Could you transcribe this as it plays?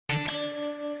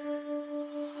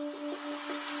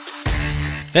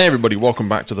Hey everybody, welcome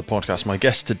back to the podcast. My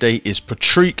guest today is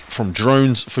Patrique from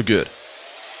Drones for Good.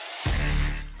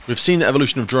 We've seen the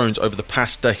evolution of drones over the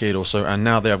past decade or so, and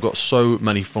now they have got so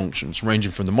many functions,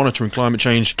 ranging from the monitoring climate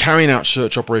change, carrying out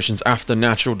search operations after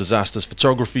natural disasters,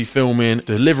 photography, filming,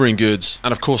 delivering goods,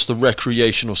 and of course the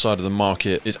recreational side of the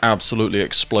market is absolutely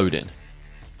exploding.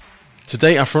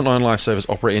 Today, our frontline lifesavers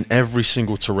operate in every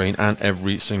single terrain and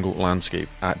every single landscape,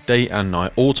 at day and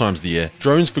night, all times of the year.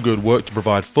 Drones for Good work to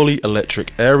provide fully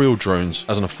electric aerial drones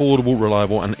as an affordable,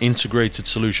 reliable and integrated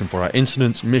solution for our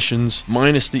incidents, missions,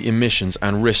 minus the emissions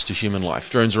and risks to human life.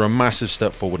 Drones are a massive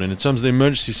step forward, and in terms of the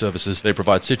emergency services, they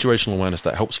provide situational awareness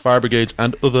that helps fire brigades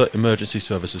and other emergency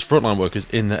services frontline workers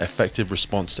in their effective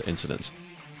response to incidents.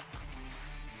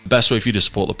 The best way for you to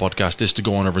support the podcast is to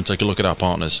go on over and take a look at our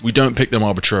partners. We don't pick them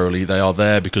arbitrarily, they are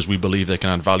there because we believe they can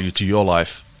add value to your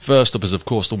life. First up is of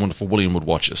course the wonderful William Wood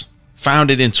Watches.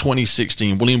 Founded in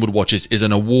 2016, William Wood Watches is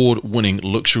an award-winning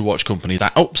luxury watch company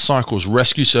that upcycles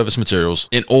rescue service materials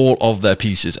in all of their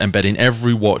pieces, embedding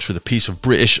every watch with a piece of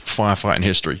British firefighting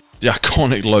history. The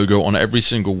iconic logo on every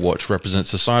single watch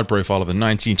represents the side profile of the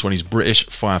 1920s British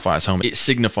firefighter's helmet. It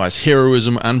signifies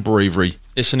heroism and bravery.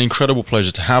 It's an incredible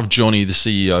pleasure to have Johnny, the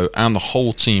CEO, and the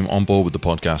whole team on board with the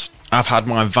podcast. I've had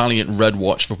my Valiant Red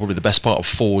watch for probably the best part of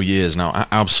 4 years now. I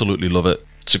absolutely love it.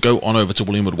 So go on over to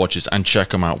William Wood Watches and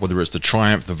check them out, whether it's the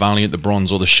Triumph, the Valiant, the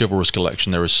Bronze, or the Chivalrous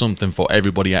collection. There is something for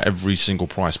everybody at every single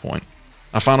price point.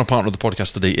 Our final partner of the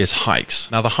podcast today is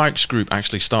HAIX. Now, the HAIX group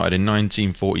actually started in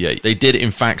 1948. They did, in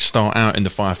fact, start out in the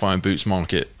firefighting boots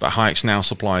market, but HAIX now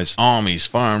supplies armies,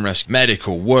 fire and rescue,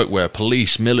 medical, workwear,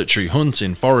 police, military,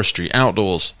 hunting, forestry,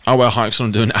 outdoors. I wear HAIX and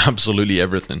I'm doing absolutely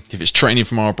everything. If it's training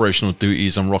for my operational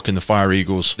duties, I'm rocking the Fire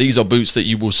Eagles. These are boots that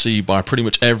you will see by pretty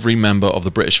much every member of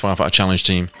the British Firefighter Challenge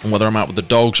team. And whether I'm out with the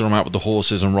dogs or I'm out with the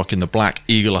horses, I'm rocking the Black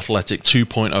Eagle Athletic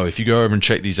 2.0. If you go over and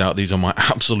check these out, these are my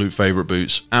absolute favorite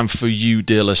boots. And for you,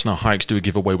 dear listener, HAIX do a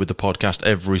giveaway with the podcast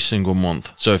every single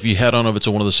month. So if you head on over to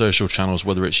one of the social channels,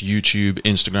 whether it's YouTube,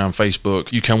 Instagram,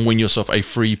 Facebook, you can win yourself a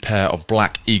free pair of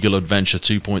Black Eagle Adventure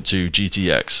 2.2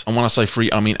 GTX. And when I say free,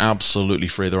 I mean absolutely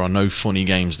free. There are no funny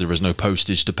games, there is no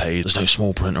postage to pay, there's no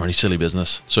small print or any silly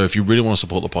business. So if you really want to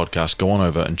support the podcast, go on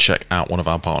over and check out one of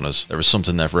our partners. There is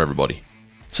something there for everybody.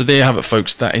 So there you have it,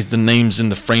 folks. That is the names in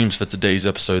the frames for today's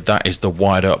episode. That is the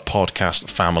wider podcast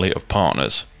family of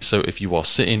partners. So if you are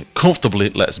sitting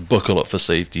comfortably, let's buckle up for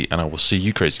safety, and I will see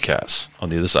you crazy cats on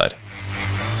the other side.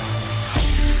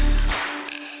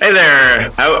 Hey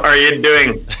there, how are you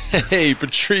doing? Hey,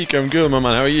 Patrique, I'm good, my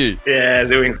man. How are you? Yeah,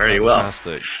 doing very well.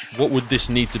 Fantastic. What would this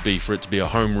need to be for it to be a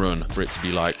home run, for it to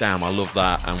be like, damn, I love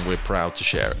that, and we're proud to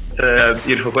share it? It's a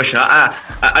beautiful question.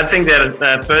 I think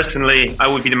that personally, I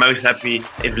would be the most happy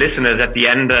if listeners at the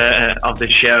end of the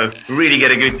show really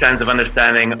get a good sense of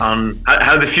understanding on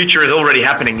how the future is already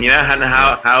happening, you know, and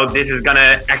how this is going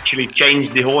to actually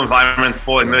change the whole environment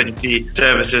for emergency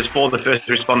services, for the first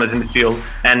responders in the field,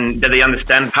 and that they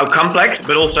understand how complex,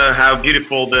 but also how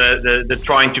beautiful the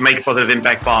trying to make a positive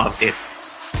impact part is.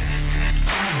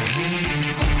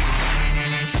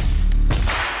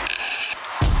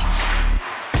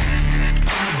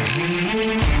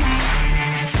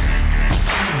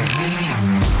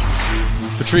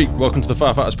 Patrique, welcome to the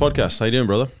Firefighters Podcast. How you doing,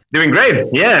 brother? Doing great.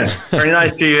 Yeah, very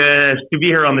nice to be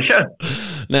here on the show.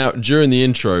 Now, during the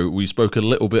intro, we spoke a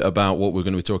little bit about what we're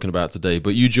going to be talking about today,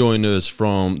 but you joined us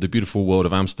from the beautiful world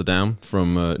of Amsterdam,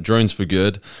 from Drones for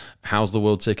Good. How's the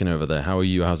world ticking over there? How are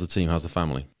you? How's the team? How's the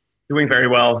family? Doing very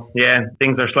well. Yeah,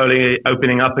 things are slowly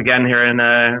opening up again here in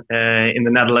the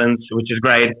Netherlands, which is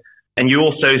great. And you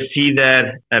also see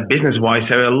that business-wise,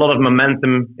 so a lot of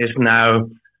momentum is now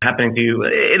happening to you.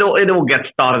 It'll get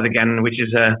started again, which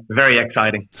is very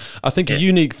exciting. I think a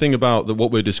unique thing about what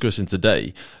we're discussing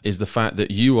today is the fact that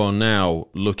you are now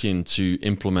looking to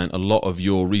implement a lot of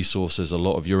your resources, a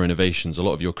lot of your innovations, a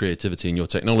lot of your creativity and your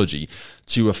technology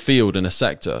to a field and a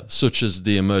sector such as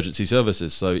the emergency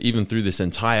services. So even through this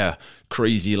entire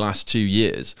crazy last 2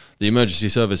 years, the emergency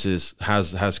services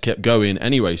has kept going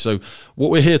anyway. So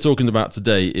what we're here talking about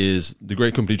today is the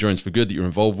great company Drones for Good that you're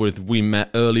involved with. We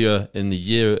met earlier in the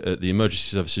year at the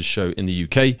Emergency Services Show in the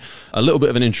UK. A little bit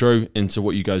of an intro into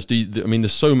what you guys do. I mean,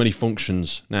 there's so many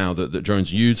functions now that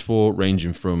drones are used for,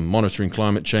 ranging from monitoring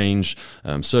climate change,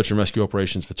 search and rescue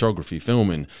operations, photography,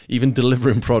 filming, even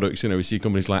delivering products. You know, we see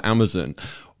companies like Amazon.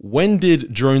 When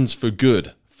did Drones for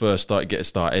Good first get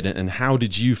started, and how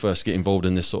did you first get involved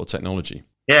in this sort of technology?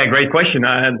 Yeah, great question.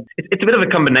 It's a bit of a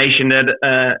combination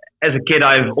that as a kid,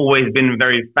 I've always been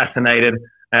very fascinated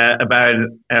about,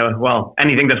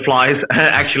 anything that flies,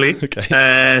 actually.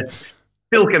 Okay.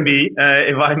 Still can be,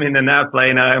 if I'm in an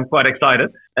airplane, I'm quite excited.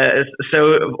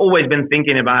 So I've always been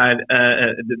thinking about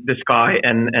the sky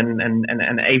and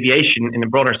aviation in a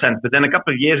broader sense. But then a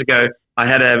couple of years ago, I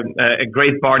had a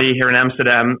great party here in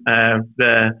Amsterdam.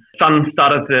 The sun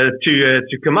started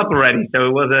to come up already, so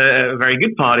it was a very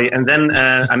good party. And then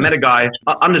I met a guy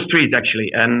on the streets,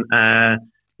 actually, and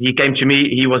he came to me.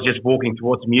 He was just walking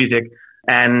towards music,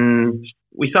 and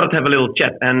we started to have a little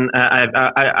chat. And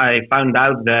I found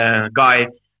out the guy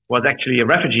was actually a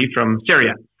refugee from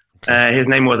Syria. His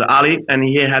name was Ali, and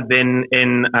he had been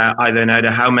in I don't know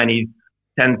how many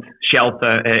tent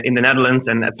shelter in the Netherlands.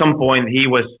 And at some point, he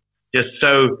was just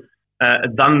so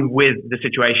done with the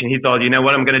situation. He thought, you know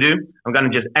what I'm going to do? I'm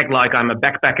going to just act like I'm a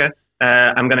backpacker.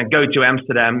 I'm going to go to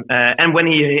Amsterdam. And when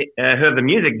he heard the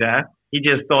music there, he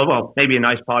just thought, well, maybe a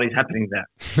nice party's happening there.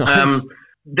 Nice.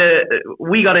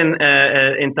 We got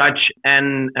in touch,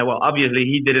 and well, obviously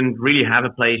he didn't really have a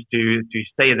place to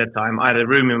stay at that time. I had a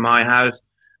room in my house,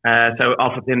 so I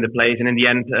offered him the place, and in the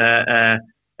end,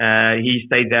 he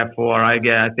stayed there for I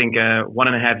think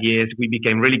 1.5 years. We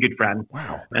became really good friends.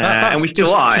 Wow, and we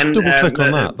still are. Just and double click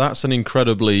on that. That's an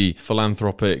incredibly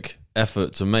philanthropic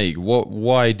effort to make.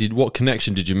 What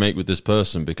connection did you make with this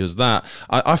person? Because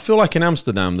I feel like in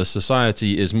Amsterdam the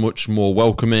society is much more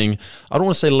welcoming. I don't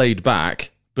want to say laid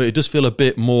back, but it does feel a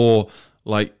bit more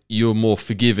like you're more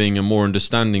forgiving and more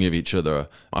understanding of each other.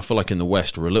 I feel like in the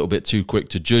West we're a little bit too quick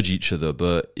to judge each other,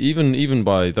 but even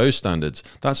by those standards,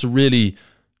 that's a really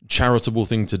charitable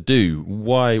thing to do.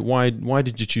 Why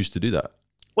did you choose to do that?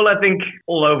 Well, I think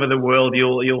all over the world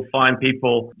you'll find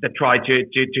people that try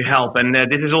to help, and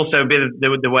this is also a bit of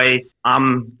the way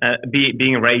I'm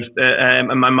being raised.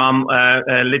 My mom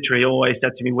literally always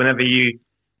said to me, whenever you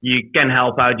can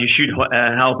help out, you should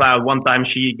help out. One time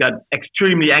she got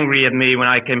extremely angry at me when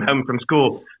I came home from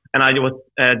school, and I was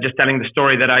just telling the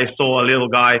story that I saw a little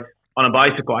guy on a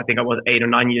bicycle. I think I was 8 or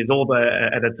 9 years old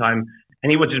at the time. And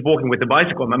he was just walking with the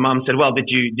bicycle. My mom said, well, did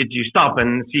you stop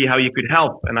and see how you could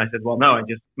help? And I said, well, no, I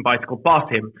just bicycled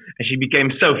past him. And she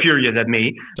became so furious at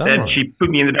me that she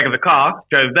put me in the back of the car,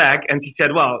 drove back, and she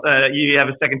said, well, you have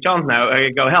a second chance now.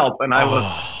 Go help. And I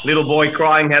was little boy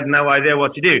crying, had no idea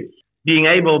what to do. Being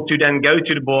able to then go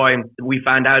to the boy, we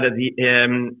found out that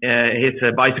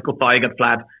his bicycle tire got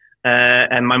flat,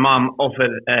 and my mom offered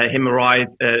him a ride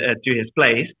to his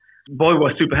place. The boy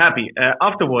was super happy.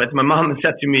 Afterwards, my mom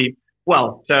said to me,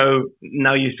 well, so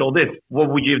now you saw this,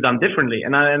 what would you have done differently?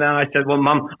 And I said, well,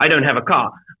 Mom, I don't have a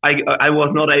car. I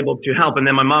was not able to help. And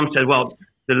then my mom said, well,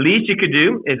 the least you could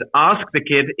do is ask the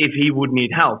kid if he would need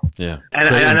help. Yeah.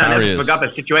 And I never forgot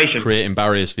that situation. Creating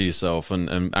barriers for yourself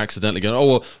and accidentally going,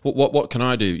 oh, well, what can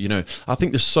I do? You know, I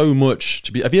think there's so much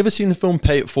to be. Have you ever seen the film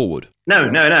Pay It Forward?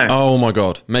 No. Oh my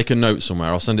God. Make a note somewhere.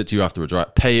 I'll send it to you afterwards,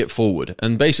 right? Pay It Forward.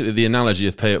 And basically the analogy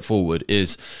of Pay It Forward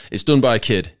is it's done by a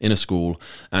kid in a school,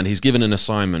 and he's given an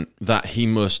assignment that he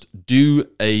must do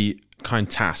a kind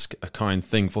task, a kind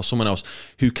thing for someone else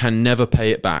who can never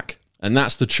pay it back. And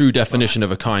that's the true definition of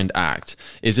a kind act.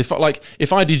 Is if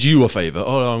I did you a favor,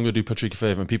 I'm going to do Patrique a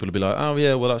favor, and people would be like, oh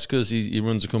yeah, well that's because he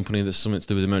runs a company that's something to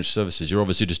do with emergency services. You're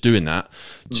obviously just doing that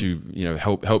to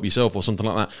help yourself or something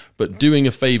like that. But doing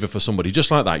a favor for somebody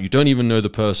just like that, you don't even know the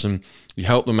person, you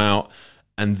help them out,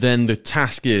 and then the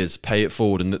task is pay it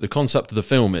forward. And the concept of the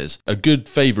film is a good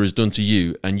favor is done to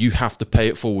you, and you have to pay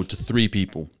it forward to 3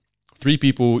 people. 3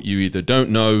 people you either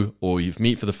don't know or you've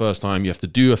met for the first time. You have to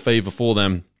do a favor for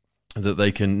them that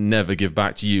they can never give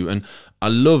back to you. And I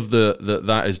love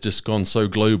that has just gone so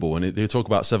global. And they talk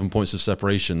about 7 points of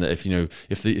separation, that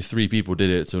if 3 people did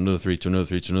it to another 3, to another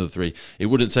 3, to another 3, it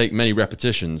wouldn't take many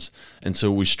repetitions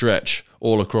until we stretch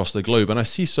all across the globe. And I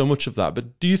see so much of that.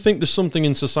 But do you think there's something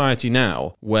in society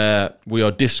now where we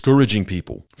are discouraging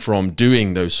people from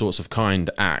doing those sorts of kind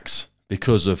acts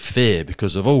because of fear,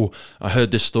 because of, I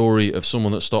heard this story of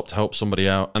someone that stopped to help somebody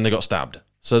out and they got stabbed,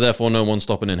 so therefore no one's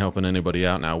stopping and helping anybody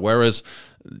out now? Whereas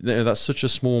that's such a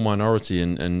small minority,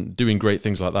 and doing great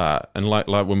things like that. And like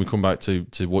when we come back to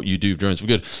what you do, Drones for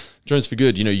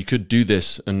Good, you could do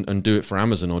this and do it for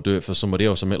Amazon or do it for somebody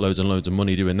else and make loads and loads of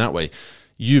money doing that way.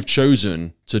 You've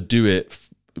chosen to do it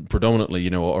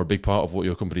predominantly, or a big part of what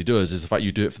your company does is the fact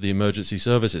you do it for the emergency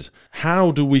services.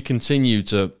 How do we continue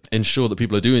to ensure that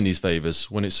people are doing these favors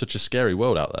when it's such a scary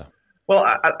world out there? Well,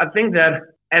 I think that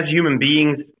as human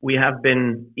beings, we have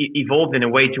been evolved in a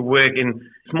way to work in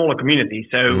smaller communities.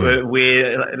 So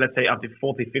we're, let's say, up to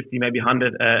 40, 50, maybe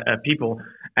 100 people.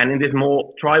 And in this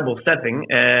more tribal setting,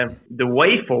 the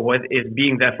way forward is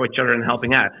being there for each other and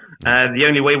helping out. The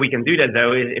only way we can do that,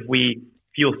 though, is if we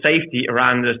feel safety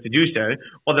around us to do so.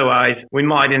 Otherwise, we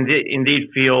might indeed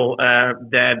feel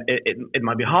that it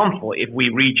might be harmful if we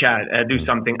reach out, do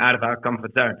something out of our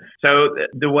comfort zone. So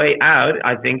the way out,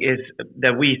 I think, is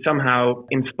that we somehow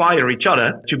inspire each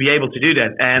other to be able to do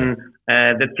that. And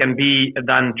that can be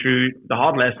done through the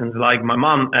hard lessons like my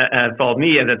mom taught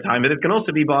me at the time, but it can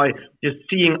also be by just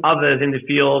seeing others in the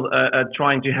field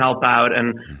trying to help out.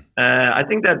 And I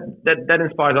think that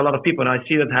inspires a lot of people. And I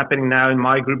see that happening now in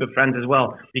my group of friends as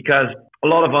well, because a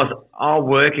lot of us are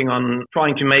working on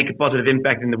trying to make a positive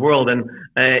impact in the world, and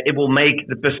it will make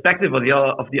the perspective of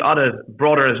the others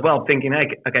broader as well, thinking, hey,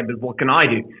 okay, but what can I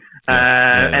do?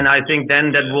 And I think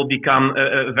then that will become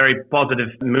a very positive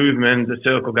movement, the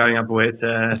circle going upwards.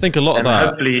 I think a lot of that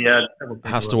hopefully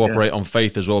has to operate on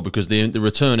faith as well, because the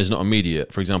return is not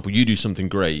immediate. For example, you do something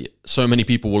great, so many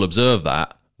people will observe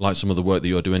that, like some of the work that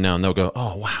you're doing now, and they'll go,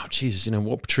 oh, wow, Jesus,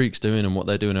 what Patrique's doing and what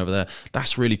they're doing over there,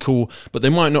 that's really cool. But they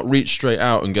might not reach straight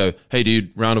out and go, hey,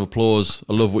 dude, round of applause.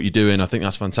 I love what you're doing. I think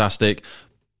that's fantastic.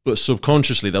 But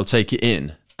subconsciously, they'll take it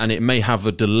in, and it may have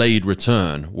a delayed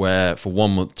return where for 1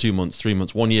 month, 2 months, 3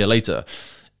 months, 1 year later,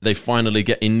 they finally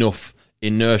get enough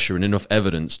inertia and enough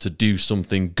evidence to do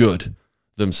something good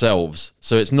themselves.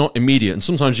 So it's not immediate, and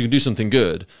sometimes you can do something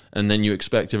good and then you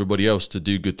expect everybody else to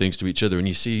do good things to each other, and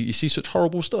you see such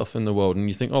horrible stuff in the world, and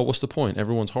you think, oh, what's the point?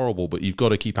 Everyone's horrible. But you've got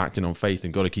to keep acting on faith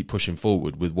and got to keep pushing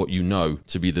forward with what you know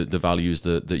to be the values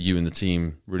that you and the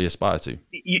team really aspire to.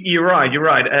 You're right.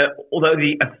 Although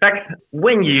the effect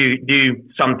when you do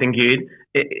something good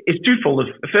is twofold.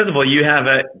 First of all, you do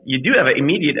have an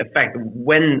immediate effect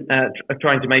when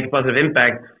trying to make a positive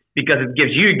impact, because it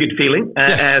gives you a good feeling.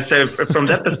 Yes. So from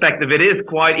that perspective, it is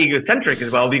quite egocentric as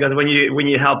well, because when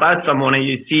you help out someone and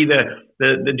you see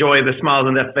the joy, the smiles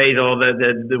on their face, or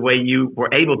the way you were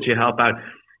able to help out,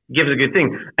 gives a good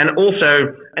thing. And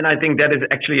also, and I think that is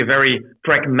actually a very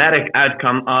pragmatic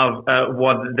outcome of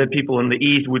what the people in the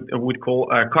East would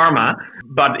call karma.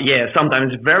 But yeah,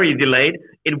 sometimes very delayed.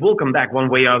 It will come back one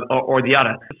way or the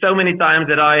other. So many times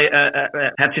that I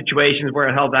had situations where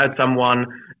I helped out someone,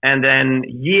 and then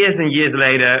years and years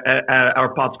later,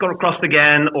 our paths got crossed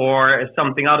again, or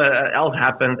something else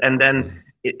happened, and then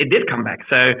it did come back.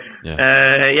 So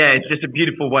it's just a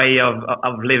beautiful way of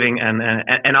living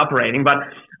and operating. But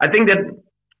I think that,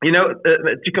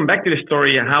 to come back to the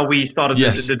story, how we started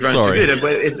the Drones for Good.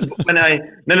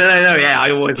 I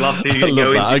always love to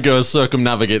go into. I go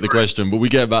circumnavigate the question, but we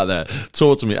get back there.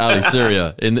 Talk to me, Ali,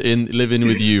 Syria, in living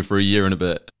with you for a year and a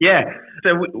bit. Yeah,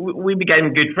 so we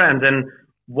became good friends, and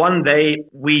one day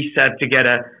we sat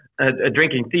together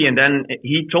drinking tea, and then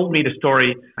he told me the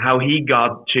story how he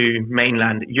got to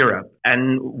mainland Europe.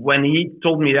 And when he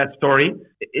told me that story,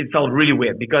 it felt really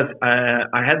weird, because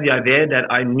I had the idea that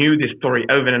I knew this story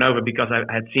over and over, because I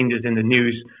had seen this in the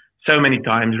news so many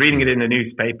times, reading it in the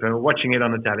newspaper, watching it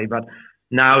on the telly. But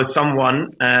now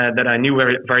someone that I knew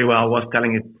very, very well was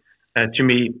telling it to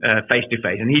me face to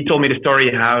face. And he told me the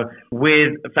story how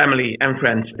with family and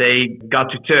friends, they got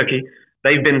to Turkey.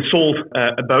 They've been sold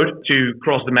a boat to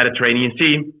cross the Mediterranean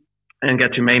Sea and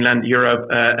get to mainland Europe.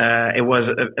 It was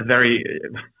a very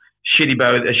shitty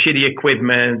boat, shitty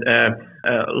equipment,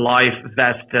 life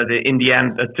vest that in the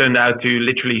end turned out to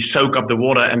literally soak up the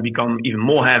water and become even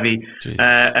more heavy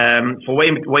for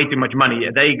way too much money.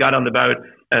 They got on the boat,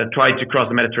 tried to cross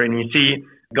the Mediterranean Sea,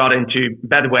 got into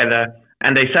bad weather,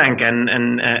 and they sank.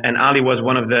 And Ali was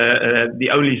one of the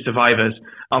only survivors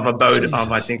of a boat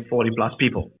of, I think, 40 plus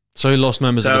people. So he lost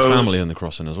members of his family in the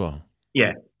crossing as well?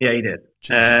 Yeah, he did.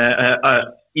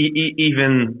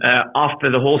 Even after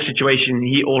the whole situation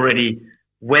he already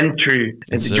went through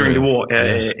during the war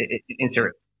in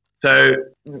Syria. So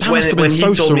that must have been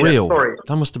so surreal.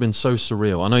 That must have been so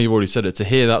surreal. I know you've already said it, to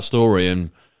hear that story,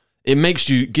 and it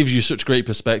gives you such great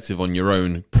perspective on your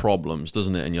own problems,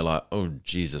 doesn't it? And you're like, oh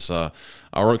Jesus, I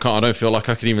don't feel like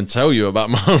I can even tell you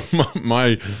about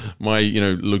my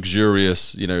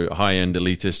luxurious, high-end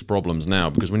elitist problems now,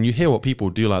 because when you hear what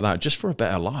people do like that just for a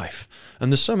better life,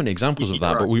 and there's so many examples of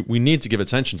that, but we need to give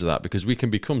attention to that, because we can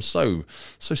become so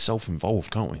self-involved,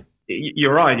 can't we?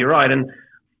 You're right, and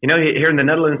here in the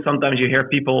Netherlands, sometimes you hear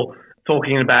people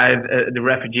talking about the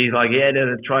refugees, like,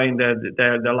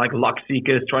 they're like luck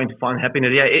seekers trying to find happiness.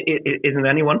 Yeah, it isn't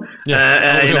anyone.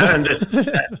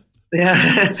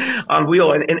 And we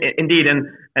all, indeed.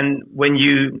 And when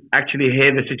you actually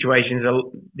hear the situations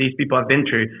these people have been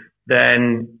through,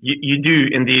 then you do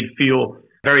indeed feel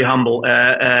very humble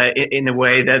in a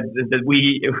way that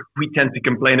we tend to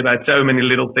complain about so many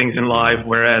little things in life,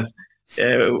 whereas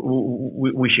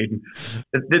we shouldn't.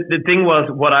 The thing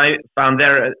was, what I found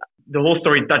there, the whole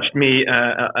story touched me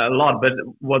a lot, but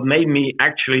what made me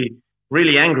actually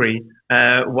really angry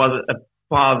was a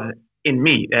part in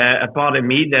me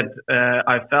that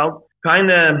I felt kind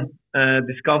of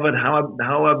discovered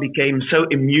how I became so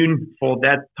immune for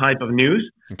that type of news.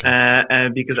 Okay.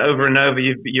 Because over and over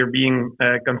you're being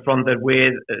confronted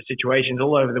with situations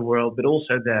all over the world, but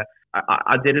also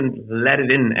I didn't let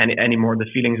it in anymore, the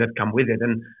feelings that come with it.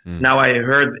 And now I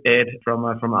heard it from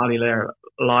Ali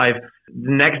live.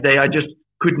 The next day I just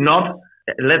could not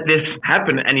let this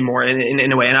happen anymore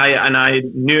in a way. And I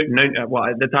knew, well,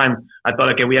 at the time I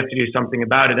thought, okay, we have to do something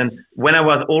about it. And when I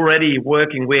was already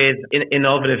working with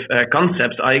innovative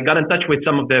concepts, I got in touch with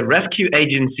some of the rescue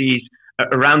agencies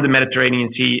around the Mediterranean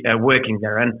Sea working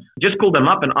there, and just called them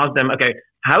up and asked them, okay,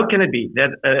 how can it be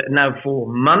that now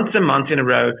for months and months in a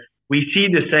row, we see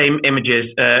the same images,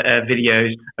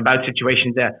 videos about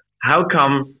situations there? How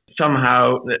come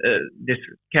somehow this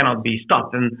cannot be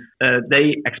stopped? And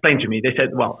they explained to me, they said,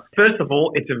 well, first of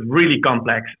all, it's a really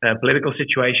complex political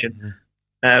situation.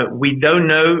 We don't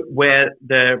know where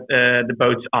the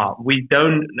boats are. We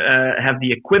don't have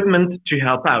the equipment to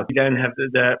help out. We don't have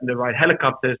the right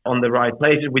helicopters on the right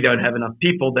places. We don't have enough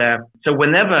people there. So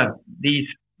whenever these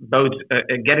boats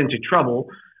get into trouble,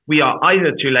 we are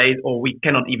either too late or we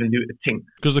cannot even do a thing.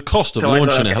 Because the cost of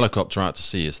launching a helicopter out to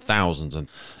sea is thousands, and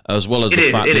as well as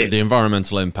the fact that the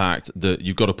environmental impact, that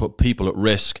you've got to put people at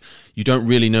risk. You don't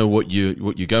really know what you're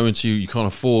going to. You can't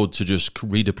afford to just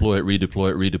redeploy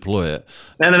it.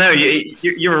 No.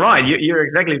 You're right. You're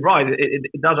exactly right.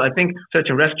 It does. I think search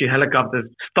and rescue helicopters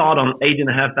start on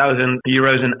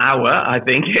 €8,500 an hour. I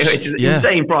think which is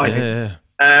insane price. Yeah.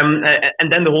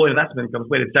 And then the whole investment comes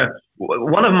with it. So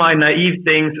one of my naive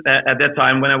things at that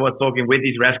time when I was talking with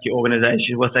these rescue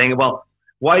organizations was saying, well,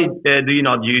 why do you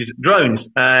not use drones?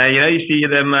 You see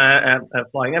them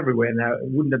flying everywhere now.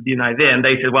 Wouldn't that be an idea? And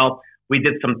they said, well, we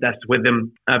did some tests with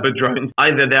them, but drones,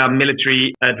 either they are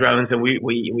military drones and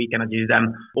we cannot use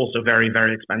them, also very,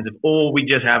 very expensive, or we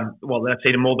just have, well, let's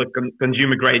say the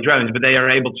consumer grade drones, but they are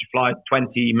able to fly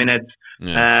 20 minutes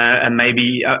and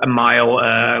maybe a mile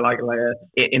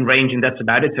in range, and that's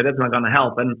about it. So that's not going to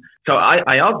help. And so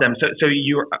I asked them, so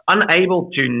you're unable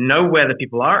to know where the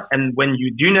people are, and when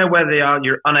you do know where they are,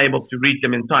 you're unable to reach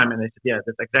them in time. And they said, yeah,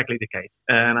 that's exactly the case.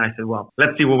 And I said, well,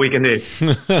 let's see what we can do.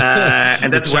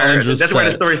 And that's where the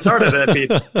story started,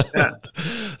 Pete. Yeah.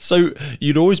 So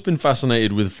you'd always been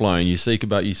fascinated with flying. You say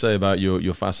about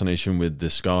your fascination with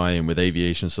the sky and with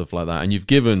aviation, stuff like that. And you've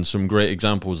given some great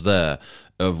examples there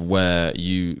of where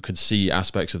you could see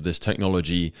aspects of this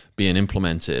technology being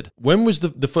implemented. When was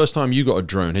the first time you got a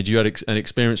drone? Had you had an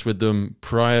experience with them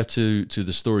prior to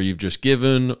the story you've just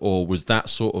given, or was that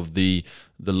sort of the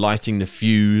lighting the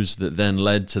fuse that then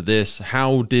led to this?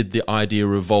 How did the idea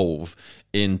evolve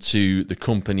into the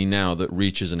company now that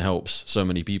reaches and helps so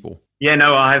many people? Yeah,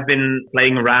 no, I've been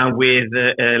playing around with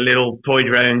little toy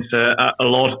drones a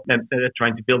lot,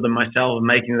 trying to build them myself and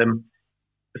making them.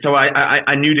 So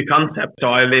I knew the concept. So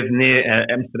I live near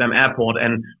Amsterdam Airport,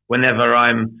 and whenever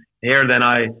I'm here, then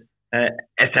I'm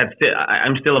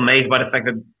still amazed by the fact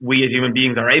that we as human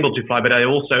beings are able to fly. But I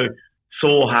also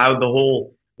saw how the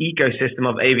whole ecosystem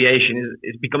of aviation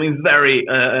is becoming very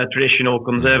traditional,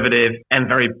 conservative, and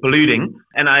very polluting.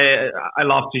 And I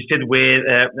love to sit with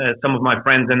some of my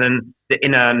friends, and then the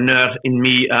inner nerd in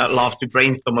me loves to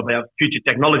brainstorm about future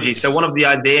technology. So one of the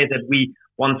ideas that we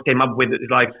once came up with is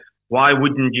like, why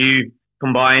wouldn't you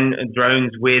combine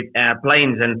drones with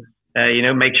airplanes and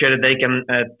make sure that they can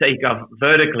take off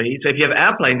vertically? So if you have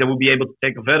airplanes that will be able to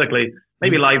take off vertically,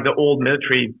 maybe like the old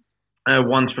military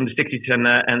ones from the 60s and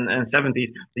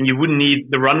 70s, then you wouldn't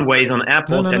need the runways on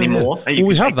airports anymore. Yeah. And you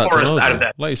we have that technology. Out of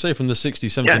that. Like you say, from the 60s,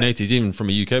 70s, and 80s, even from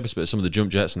a UK perspective, some of the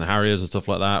jump jets and the Harriers and stuff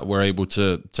like that were able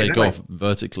to take off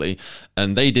vertically.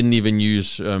 And they didn't even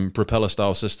use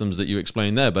propeller-style systems that you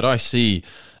explained there. But I see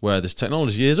where this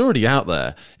technology is already out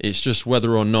there. It's just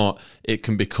whether or not it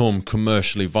can become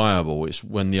commercially viable. It's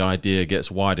when the idea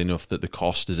gets wide enough that the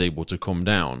cost is able to come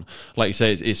down. Like you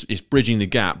say, it's bridging the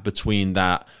gap between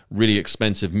that really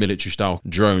expensive military-style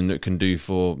drone that can do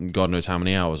for God knows how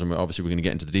many hours, and obviously we're going to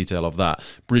get into the detail of that,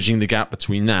 bridging the gap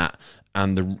between that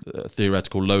and the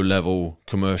theoretical low-level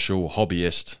commercial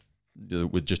hobbyist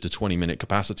with just a 20-minute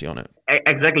capacity on it.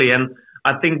 Exactly, and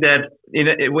I think that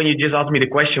when you just asked me the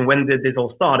question, when did this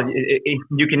all start?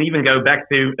 You can even go back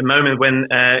to a moment when,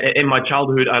 in my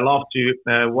childhood, I loved to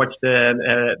watch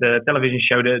the television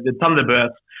show, the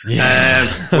Thunderbirds,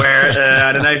 where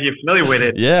I don't know if you're familiar with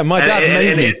it. Yeah, my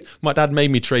dad made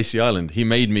me Tracy Island. He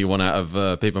made me one out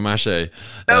of paper mache.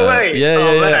 No way.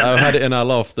 Yeah. I had it in our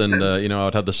loft, and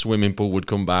I'd have the swimming pool would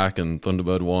come back, and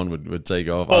Thunderbird 1 would take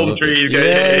off. Palm trees.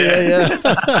 Yeah.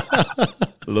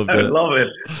 Loved I it. love it.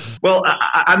 Well,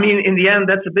 I mean, in the end,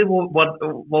 that's a bit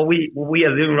what we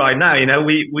are doing right now. You know,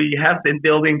 we have been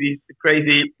building these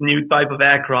crazy new type of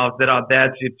aircraft that are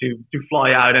there to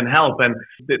fly out and help, and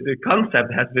the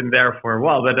concept has been there for a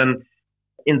while. But then,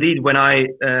 indeed, when I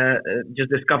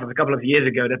just discovered a couple of years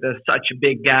ago that there's such a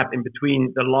big gap in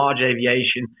between the large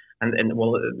aviation and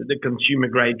the consumer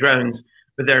grade drones,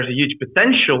 but there's a huge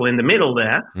potential in the middle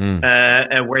there,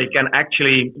 where you can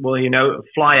actually,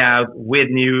 fly out with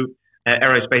new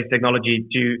aerospace technology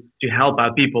to help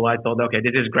out people. I thought, okay,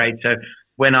 this is great. So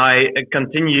when I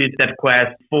continued that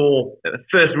quest for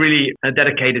first really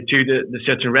dedicated to the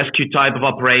search and rescue type of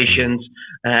operations,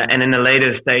 and in a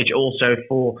later stage also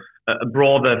for a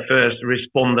broader first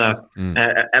responder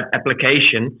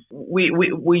application,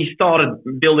 we started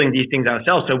building these things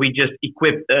ourselves. So we just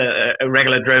equipped a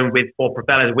regular drone with 4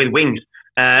 propellers with wings,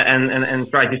 and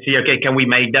tried to see, okay, can we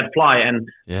make that fly? And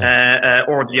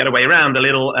or the other way around, a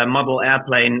little model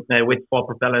airplane with 4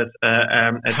 propellers.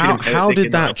 How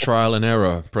did that trial and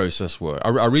error process work?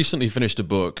 I recently finished a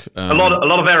book. A lot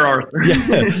of errors.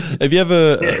 Yeah. Have you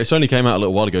ever? It's only came out a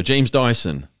little while ago. James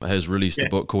Dyson has released a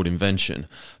book called Invention.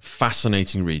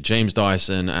 Fascinating read. James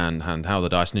Dyson and how the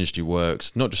Dyson industry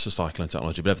works, not just the cyclone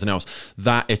technology, but everything else.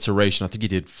 That iteration, I think he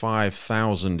did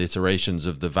 5,000 iterations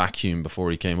of the vacuum before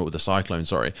he came up with the cyclone.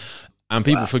 Sorry. And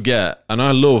people forget, and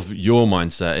I love your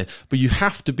mindset, but you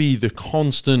have to be the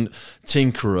constant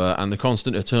tinkerer and the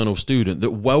constant eternal student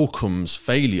that welcomes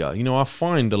failure. You know, I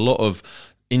find a lot of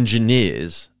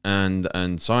engineers and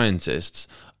scientists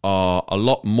are a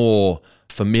lot more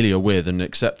familiar with and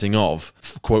accepting of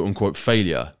quote unquote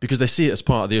failure because they see it as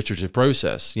part of the iterative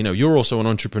process. You know, you're also an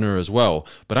entrepreneur as well,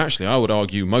 but actually I would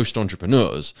argue most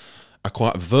entrepreneurs are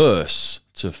quite averse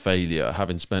to failure,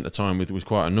 having spent a time with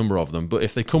quite a number of them. But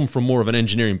if they come from more of an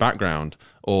engineering background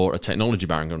or a technology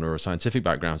background or a scientific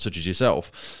background, such as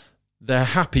yourself, they're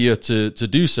happier to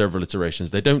do several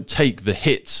iterations. They don't take the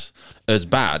hits as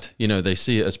bad. You know, they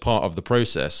see it as part of the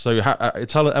process. So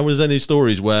was there any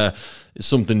stories where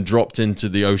something dropped into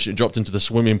the ocean, dropped into the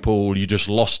swimming pool, you just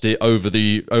lost it over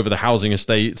the housing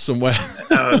estate somewhere?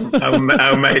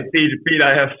 Mate, Pete,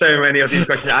 I have so many of these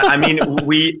questions. I mean,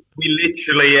 we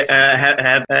literally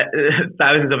had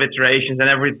thousands of iterations, and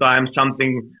every time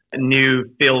something new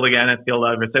failed again and failed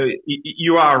over. So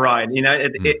you are right. You know,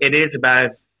 it is about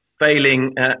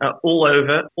failing all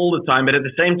over, all the time, but at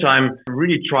the same time,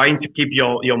 really trying to keep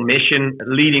your mission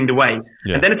leading the way.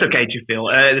 Yeah. And then it's okay to fail.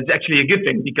 It's actually a good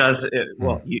thing because,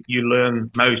 you learn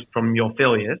most from your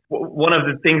failures. One of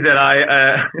the things that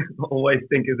I always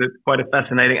think is quite a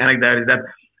fascinating anecdote is that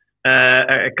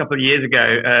a couple of years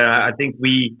ago, I think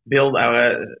we built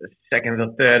our second or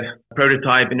third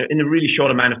prototype in a really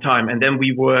short amount of time. And then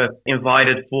we were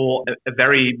invited for a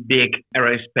very big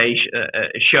aerospace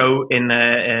show in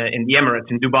the Emirates,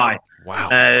 in Dubai. Wow.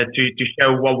 To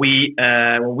show what we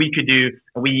could do.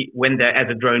 We went there as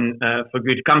a Drone for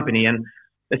Good company. And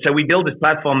so we built this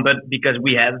platform, but because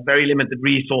we had very limited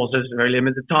resources, very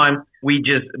limited time, we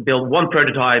just built one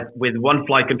prototype with one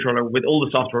flight controller with all the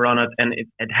software on it, and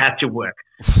it had to work.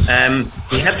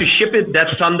 We had to ship it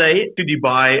that Sunday to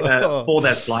Dubai for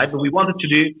that flight, but we wanted to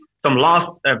do some last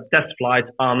test flights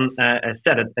on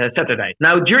Saturday.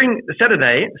 Now, during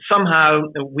Saturday, somehow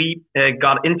we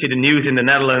got into the news in the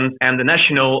Netherlands, and the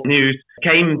national news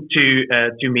came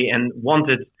to me and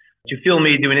wanted to film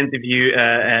me, do an interview,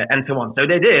 and so on. So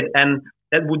they did, and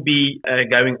that would be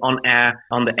going on air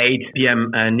on the 8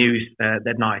 p.m. News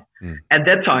that night. At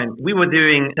that time, we were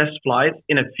doing test flights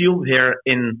in a field here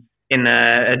in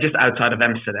just outside of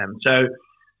Amsterdam. So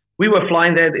we were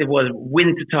flying there. It was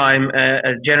winter time,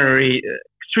 January,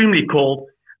 extremely cold.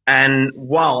 And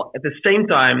while at the same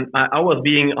time, I was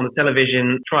being on the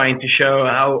television trying to show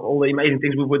how all the amazing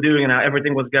things we were doing and how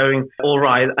everything was going all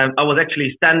right, I was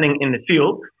actually standing in the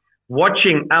field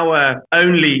watching our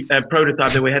only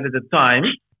prototype that we had at the time,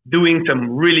 doing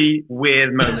some really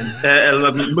weird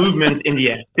movements in the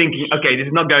air, thinking, okay, this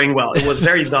is not going well. It was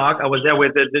very dark. I was there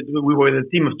with we were with a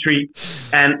team of 3,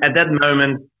 and at that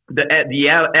moment, the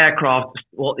aircraft,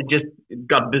 it just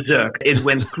got berserk. It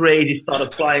went crazy,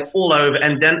 started flying all over,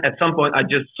 and then at some point, I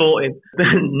just saw it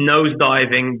nose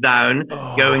diving down,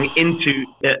 going into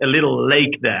a little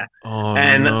lake there,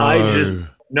 I just.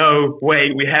 No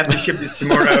way, we have to ship this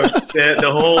tomorrow.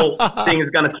 The whole thing is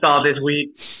going to start this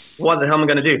week. What the hell am I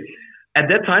going to do? At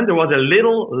that time, there was a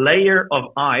little layer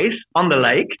of ice on the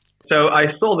lake. So I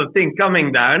saw the thing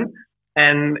coming down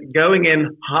and going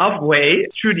in halfway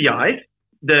through the ice.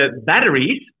 The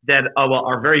batteries that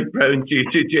are very prone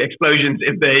to explosions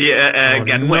if they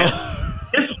get wet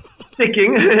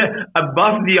sticking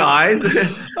above the eyes,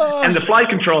 and the flight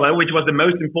controller, which was the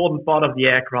most important part of the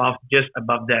aircraft, just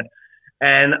above that.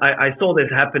 And I saw this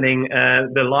happening.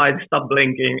 The lights stopped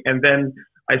blinking, and then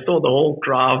I saw the whole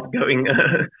craft going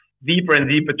deeper and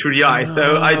deeper through the ice.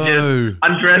 So I just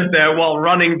undressed there while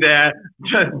running there,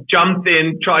 just jumped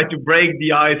in, tried to break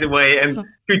the ice away, and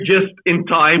could just in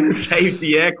time save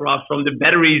the aircraft from the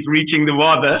batteries reaching the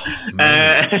water.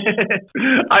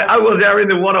 I was there in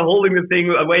the water holding the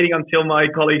thing, waiting until my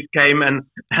colleagues came and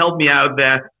helped me out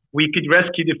there. We could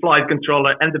rescue the flight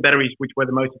controller and the batteries, which were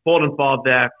the most important part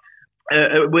there.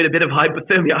 With a bit of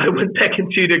hypothermia, I went back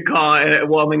into the car,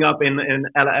 warming up in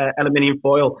aluminium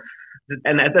foil.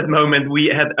 And at that moment,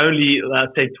 we had only,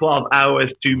 let's say, 12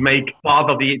 hours to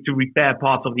repair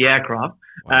parts of the aircraft.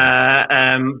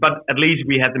 Wow. But at least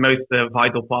we had the most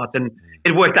vital parts, and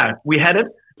it worked out. We had it.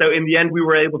 So in the end, we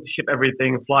were able to ship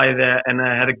everything, fly there, and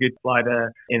had a good flight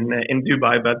in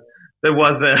Dubai. But there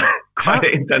was quite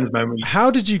an intense moment.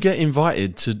 How did you get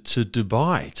invited to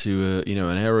Dubai to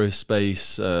an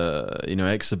aerospace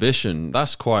exhibition?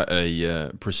 That's quite a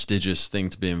prestigious thing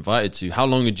to be invited to. How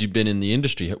long had you been in the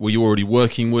industry? Were you already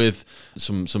working with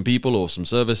some people or some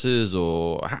services,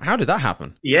 or how did that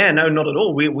happen? Yeah, no, not at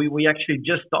all. We actually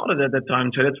just started at that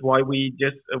time, so that's why we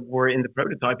just were in the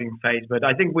prototyping phase. But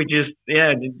I think we just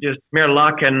mere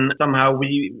luck, and somehow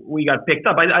we got picked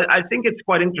up. I think it's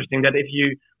quite interesting that if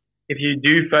you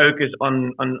do focus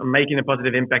on making a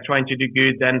positive impact, trying to do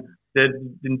good, then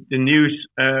the news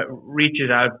reaches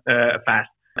out fast.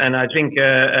 And I think,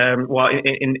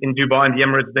 in Dubai and the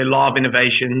Emirates, they love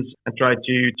innovations and try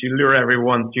to lure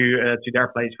everyone to their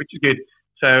place, which is good.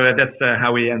 So that's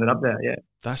how we ended up there. Yeah,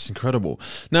 that's incredible.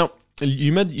 Now,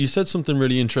 you said something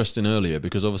really interesting earlier,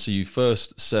 because obviously you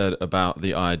first said about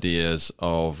the ideas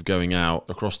of going out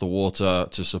across the water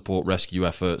to support rescue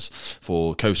efforts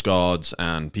for coast guards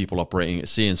and people operating at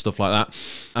sea and stuff like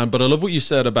that. But I love what you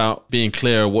said about being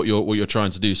clear what you're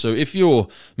trying to do. So if your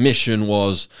mission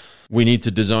was, we need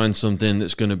to design something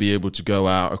that's going to be able to go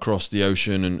out across the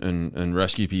ocean and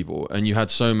rescue people, and you had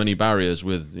so many barriers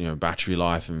with battery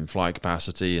life and flight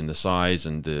capacity and the size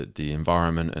and the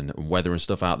environment and weather and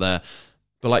stuff out there.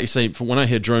 But like you say, when I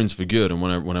hear Drones for Good, and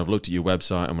when I've looked at your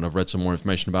website and when I've read some more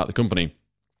information about the company,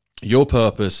 your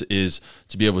purpose is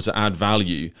to be able to add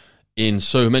value in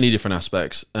so many different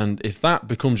aspects. And if that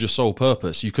becomes your sole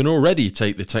purpose, you can already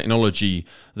take the technology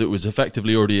that was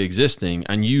effectively already existing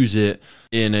and use it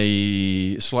in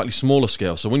a slightly smaller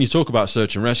scale. So when you talk about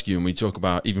search and rescue, and we talk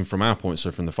about, even from our point,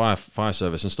 so from the fire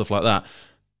service and stuff like that,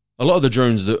 a lot of the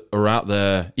drones that are out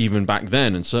there even back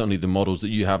then, and certainly the models that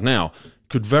you have now,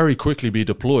 could very quickly be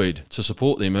deployed to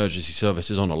support the emergency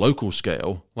services on a local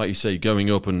scale. Like you say, going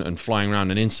up and flying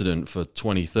around an incident for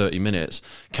 20, 30 minutes,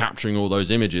 capturing all those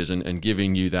images and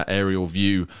giving you that aerial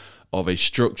view of a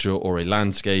structure or a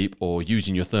landscape, or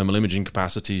using your thermal imaging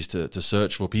capacities to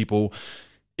search for people.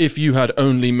 If you had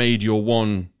only made your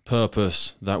one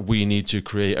purpose that we need to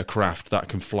create a craft that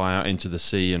can fly out into the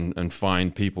sea and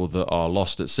find people that are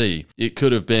lost at sea, it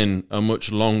could have been a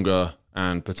much longer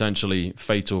and potentially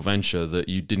fatal venture that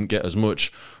you didn't get as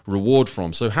much reward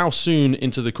from. So how soon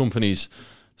into the company's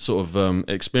sort of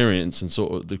experience and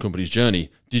sort of the company's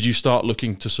journey did you start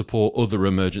looking to support other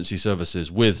emergency services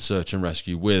with search and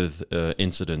rescue, with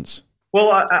incidents?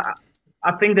 Well,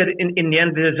 I think that in the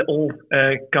end, this all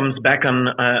comes back on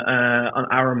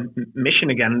our mission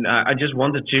again. I just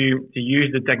wanted to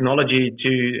use the technology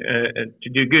to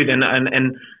do good, and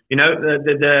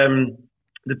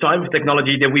the type of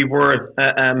technology that we were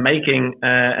making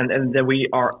and that we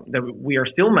are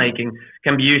still making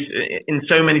can be used in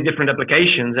so many different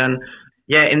applications. And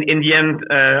yeah, in the end,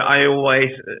 I always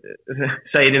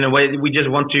say it in a way, we just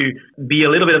want to be a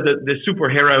little bit of the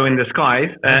superhero in the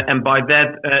skies, and by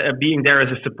that being there as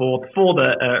a support for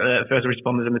the first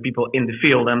responders and the people in the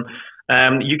field.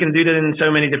 And you can do that in so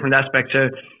many different aspects. So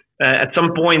at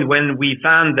some point when we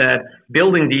found that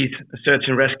building these search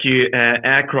and rescue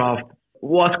aircraft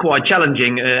was quite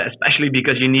challenging, especially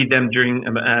because you need them during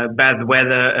bad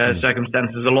weather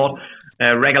circumstances a lot.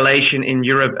 Regulation in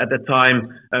Europe at the time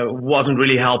wasn't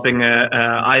really helping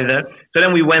either. So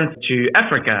then we went to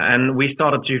Africa, and we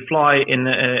started to fly in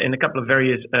a couple of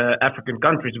various African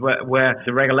countries where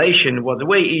the regulation was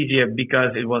way easier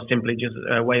because it was simply just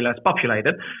way less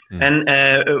populated. And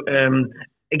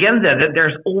again,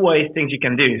 there's always things you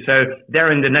can do. So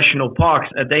there in the national parks,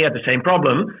 they had the same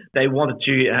problem. They wanted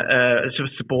to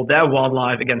support their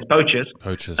wildlife against poachers.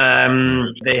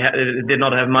 They did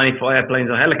not have money for airplanes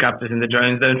or helicopters, and the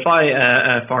drones don't fly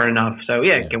far enough. So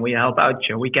yeah, can we help out?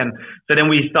 Sure, we can. So then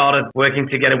we started working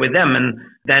together with them. And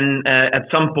then at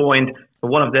some point,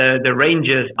 one of the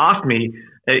rangers asked me,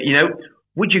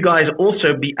 would you guys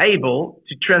also be able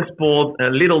to transport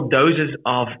little doses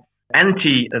of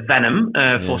anti-venom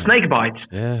for snake bites?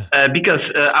 Yeah. Because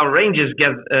our rangers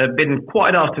get bitten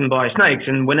quite often by snakes,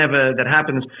 and whenever that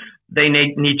happens, they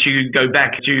need to go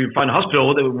back to find a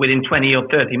hospital within 20 or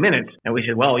 30 minutes. And we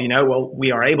said, well,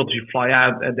 we are able to fly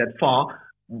out that far.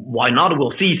 Why not?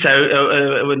 We'll see. So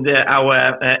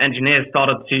our engineers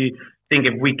started to think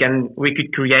if we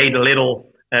could create a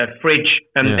little fridge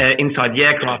inside the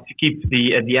aircraft to keep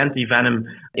the anti-venom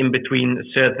in between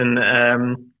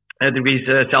certain degrees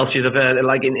Celsius of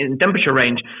like in temperature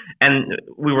range, and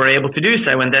we were able to do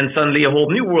so. And then suddenly a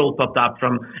whole new world popped up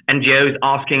from NGOs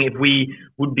asking if we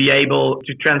would be able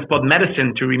to transport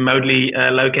medicine to remotely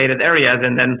located areas.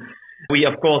 And then we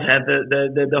of course had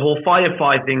the whole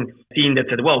firefighting team that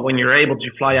said, well, when you're able to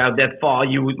fly out that far,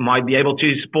 you might be able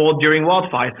to support during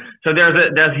wildfire. So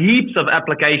there's heaps of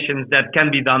applications that can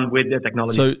be done with the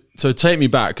technology. So take me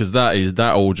back, because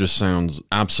that all just sounds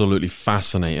absolutely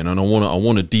fascinating, and I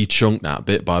want to de-chunk that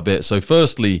bit by bit. So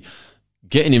firstly,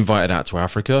 getting invited out to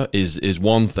Africa is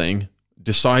one thing.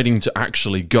 Deciding to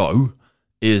actually go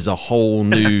is a whole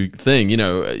new thing,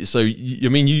 so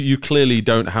you clearly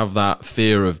don't have that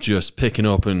fear of just picking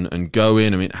up and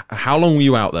going. I mean, how long were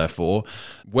you out there for?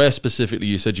 Where specifically?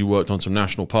 You said you worked on some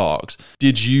national parks.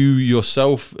 Did you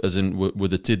yourself, as in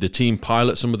did the team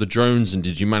pilot some of the drones, and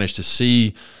did you manage to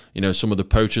see some of the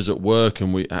poachers at work,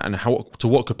 and how, to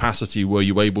what capacity were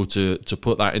you able to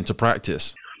put that into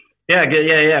practice? Yeah.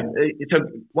 So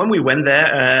when we went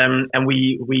there, and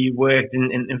we worked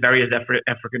in various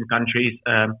African countries,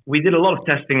 we did a lot of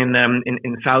testing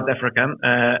in South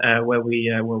Africa, where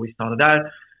we started out,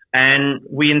 and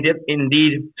we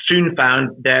indeed soon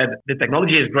found that the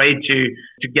technology is great to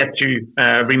get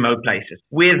to remote places.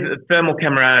 With thermal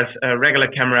cameras, regular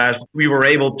cameras, we were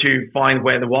able to find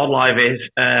where the wildlife is,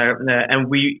 and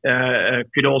we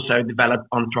could also develop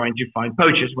on trying to find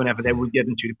poachers whenever they would get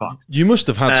into the park. You must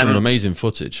have had some amazing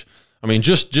footage. I mean,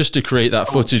 just to create that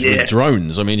footage with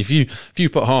drones. I mean, if you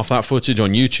put half that footage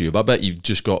on YouTube, I bet you've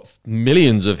just got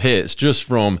millions of hits just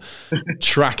from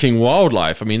tracking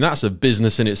wildlife. I mean, that's a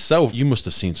business in itself. You must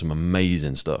have seen some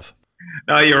amazing stuff.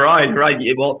 No, you're right.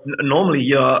 Well, normally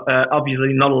you're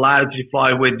obviously not allowed to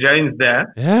fly with drones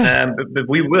there, but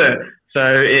we were.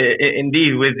 So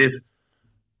indeed, with this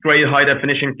great high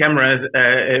definition cameras,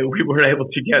 we were able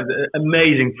to get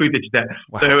amazing footage there.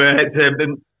 Wow. So it's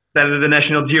been better than the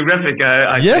National Geographic,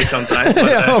 I say sometimes.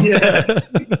 But,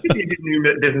 it's a new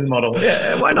business model.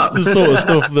 Yeah, why not? It's the sort of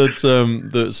stuff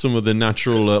that some of the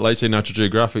natural, like say National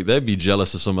Geographic, they'd be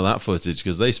jealous of some of that footage,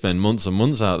 because they spend months and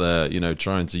months out there,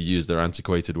 trying to use their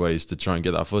antiquated ways to try and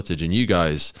get that footage. And you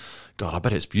guys, God, I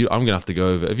bet it's beautiful. I'm gonna have to go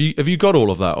over. Have you got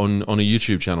all of that on a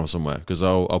YouTube channel somewhere? Because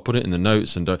I'll put it in the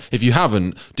notes. And if you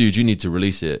haven't, dude, you need to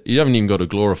release it. You haven't even got to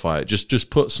glorify it. Just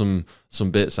put some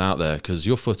bits out there, because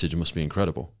your footage must be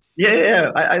incredible.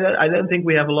 Yeah. I don't think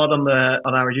we have a lot on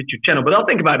our YouTube channel, but I'll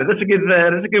think about it. That's a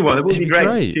good one. It will be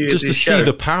great. Just to see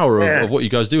the power of what you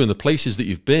guys do and the places that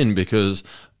you've been, because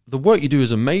the work you do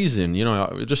is amazing.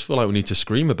 I just feel like we need to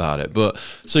scream about it. But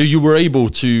so you were able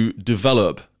to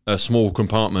develop a small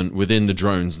compartment within the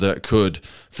drones that could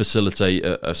facilitate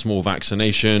a small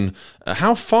vaccination.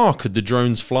 How far could the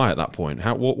drones fly at that point?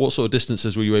 What sort of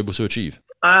distances were you able to achieve?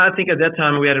 I think at that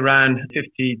time we had around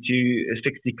 50 to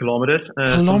 60 kilometers,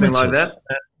 something like that.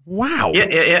 Wow.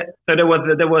 Yeah. So there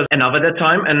was enough at that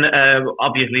time, and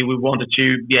obviously we wanted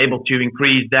to be able to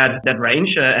increase that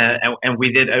range, and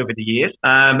we did over the years.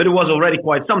 But it was already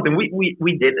quite something.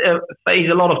 We did face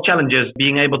a lot of challenges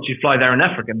being able to fly there in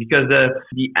Africa, because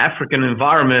the African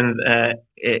environment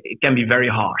it can be very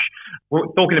harsh. We're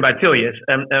talking about failures.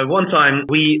 One time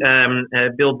we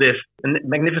built this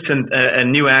magnificent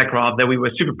new aircraft that we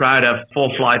were super proud of for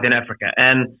flight in Africa,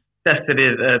 and tested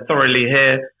it thoroughly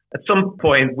here. At some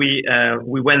point, we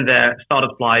went there, started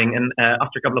flying, and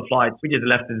after a couple of flights, we just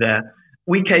left it there.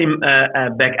 We came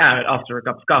back out after a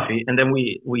cup of coffee, and then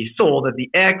we saw that the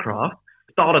aircraft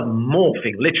started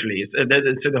morphing, literally.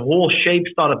 So the whole shape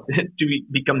started to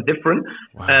become different.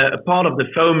 Wow. A part of the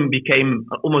foam became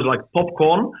almost like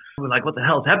popcorn. We were like, what the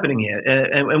hell is happening here?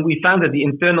 And we found that the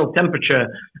internal temperature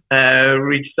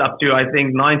reached up to, I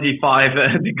think,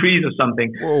 95 degrees or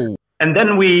something. Whoa. And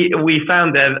then we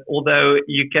found that although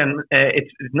you can,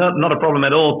 it's not a problem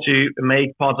at all to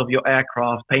make parts of your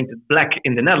aircraft painted black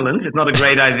in the Netherlands. It's not a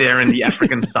great idea in the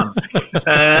African sun.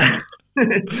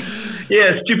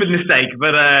 Yeah, stupid mistake.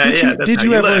 But did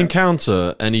you ever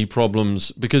encounter any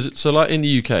problems? Because so, like in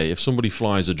the UK, if somebody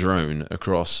flies a drone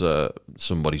across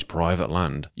somebody's private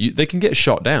land, they can get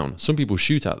shot down. Some people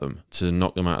shoot at them to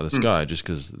knock them out of the sky just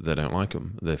because they don't like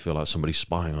them. They feel like somebody's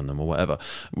spying on them or whatever.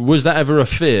 Was that ever a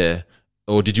fear,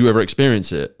 or did you ever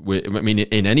experience it? I mean,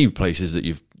 in any places that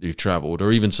you've traveled,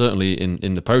 or even certainly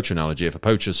in the poacher analogy, if a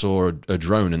poacher saw a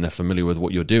drone and they're familiar with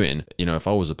what you're doing, if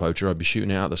I was a poacher, I'd be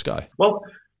shooting it out of the sky. Well,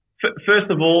 first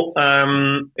of all,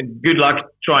 good luck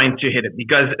trying to hit it,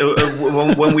 because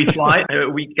when we fly,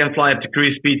 we can fly up to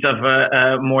cruise speeds of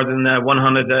more than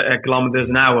 100 kilometers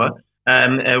an hour.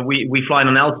 We fly on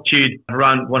an altitude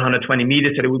around 120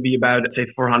 meters, so it would be about, say,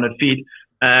 400 feet.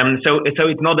 So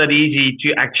it's not that easy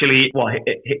to actually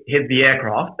hit the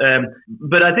aircraft.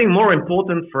 But I think more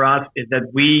important for us is that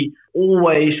we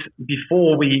always,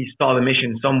 before we start a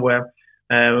mission somewhere,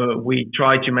 we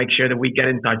try to make sure that we get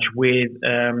in touch with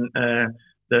the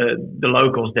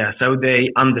locals there, so they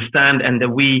understand, and that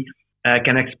we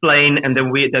can explain, and that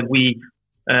we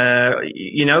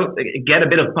get a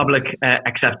bit of public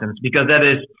acceptance, because that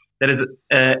is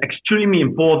extremely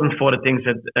important for the things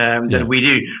that we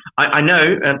do. I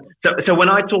know. So when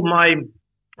I told my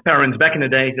parents back in the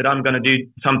days that I'm going to do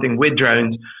something with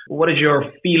drones, what is your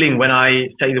feeling when I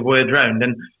say the word drone?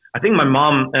 Then I think my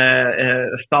mom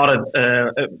started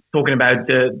talking about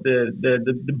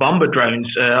the bomber drones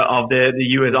of the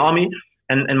U.S. Army,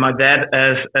 and my dad,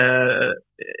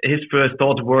 his first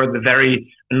thoughts were the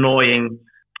very annoying,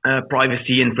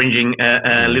 privacy infringing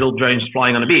little drones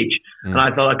flying on the beach. And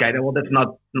I thought, okay, well, that's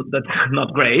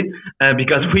not great,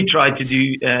 because we try to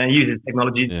use this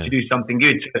technology to do something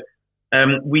good.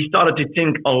 So, we started to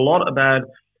think a lot about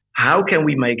how can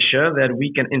we make sure that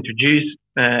we can introduce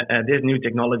this new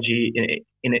technology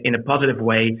in a positive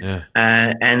way.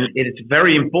 And it is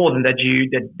very important that you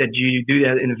do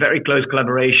that in a very close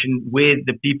collaboration with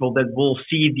the people that will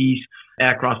see these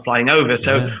aircraft flying over.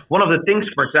 So one of the things,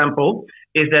 for example,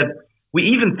 is that we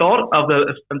even thought of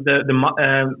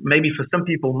the maybe for some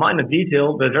people minor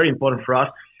detail, but very important for us,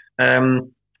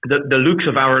 the looks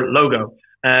of our logo,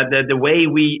 the way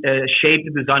we shape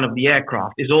the design of the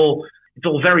aircraft it's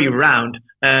all very round.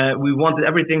 We wanted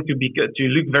everything to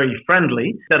look very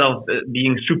friendly, instead of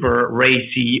being super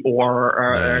racy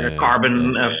or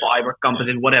carbon fiber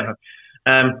composite, whatever.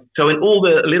 So in all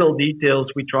the little details,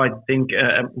 we try to think,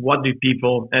 what do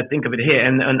people think of it here?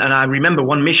 And I remember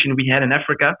one mission we had in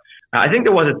Africa. I think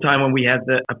there was a time when we had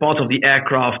a part of the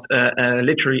aircraft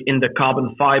literally in the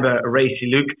carbon fiber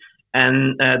racy look.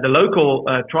 And the local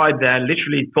tribe there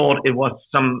literally thought it was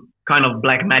some kind of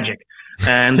black magic.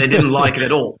 And they didn't like it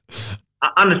at all.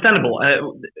 Understandable.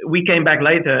 We came back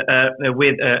later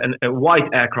with a white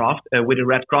aircraft with a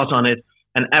red cross on it.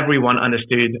 And everyone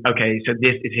understood, okay, so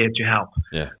this is here to help.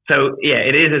 So,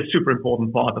 it is a super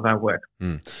important part of our work.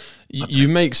 You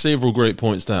make several great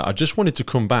points there. I just wanted to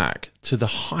come back to the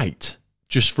height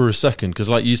just for a second, because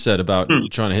like you said about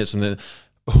trying to hit something,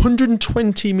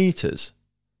 120 meters.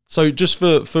 So just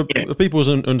for people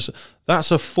to understand,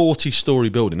 that's a 40-story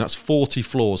building. That's 40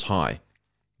 floors high.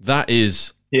 That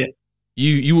is,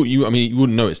 you. I mean, you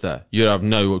wouldn't know it's there. You'd have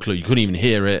no clue. You couldn't even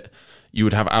hear it. You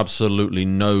would have absolutely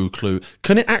no clue.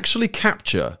 Can it actually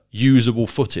capture usable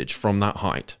footage from that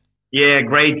height? Yeah,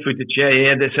 great footage.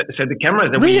 Yeah. So the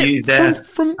cameras that we use there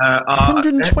from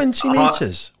 120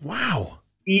 meters. Wow.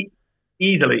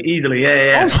 Easily.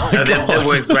 Yeah. Oh my God. That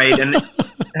works great. And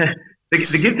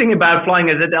the good thing about flying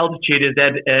at that altitude is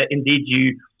that indeed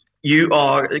you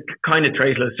are kind of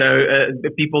traceless. So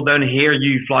people don't hear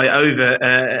you fly over,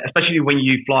 especially when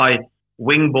you fly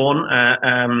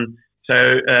wing-borne.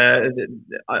 So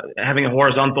having a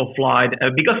horizontal flight,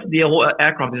 because the whole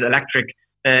aircraft is electric,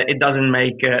 it doesn't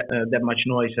make that much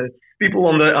noise. So people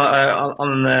on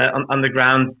the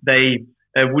ground, they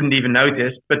wouldn't even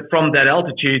notice. But from that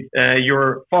altitude,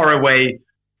 you're far away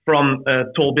from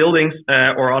tall buildings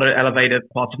or other elevated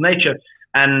parts of nature.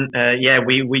 And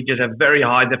we just have very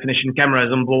high definition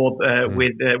cameras on board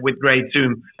with great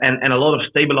zoom and a lot of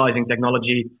stabilizing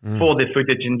technology for the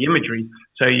footage and the imagery.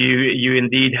 So you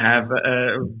indeed have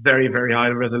a very, very high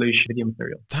resolution video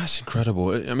material. That's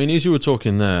incredible. I mean, as you were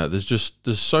talking there, there's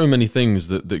so many things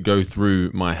that go through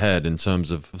my head in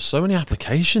terms of so many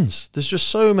applications. There's just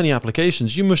so many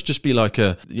applications. You must just be like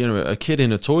a kid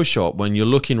in a toy shop when you're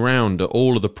looking around at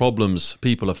all of the problems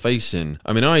people are facing.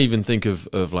 I mean, I even think of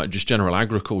like just general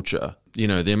agriculture.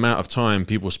 The amount of time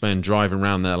people spend driving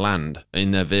around their land in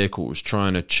their vehicles,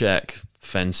 trying to check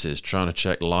fences, trying to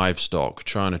check livestock,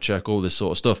 trying to check all this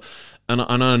sort of stuff. And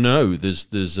I know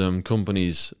there's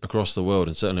companies across the world,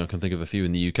 and certainly I can think of a few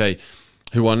in the UK,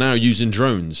 who are now using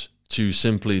drones to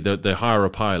simply they hire a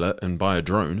pilot and buy a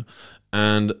drone,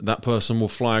 and that person will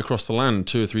fly across the land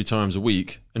 2 or 3 times a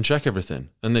week and check everything,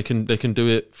 and they can do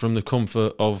it from the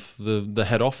comfort of the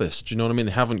head office. Do you know what I mean?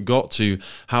 They haven't got to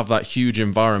have that huge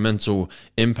environmental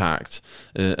impact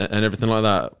and everything like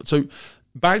that. So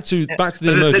back to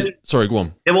the emergency. Sorry, go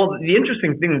on. Yeah, well, the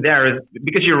interesting thing there is,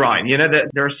 because you're right, you know, that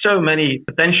there are so many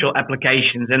potential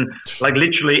applications, and like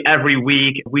literally every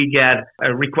week we get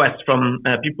requests from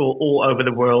people all over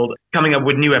the world coming up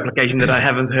with new applications that I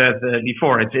haven't heard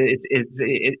before.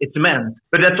 It's immense,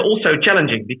 but that's also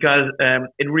challenging because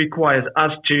it requires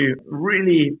us to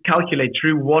really calculate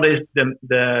through what is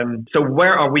so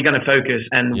where are we going to focus,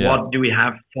 and what do we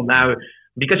have for now.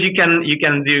 Because you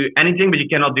can do anything, but you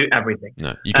cannot do everything.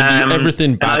 No, you can do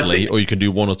everything badly, or you can do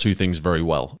 1 or 2 things very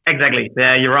well. Exactly.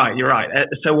 Yeah, you're right.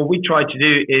 So what we try to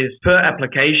do is, per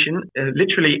application,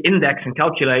 literally index and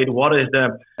calculate what is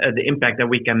the impact that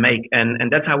we can make, and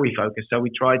that's how we focus. So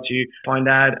we try to find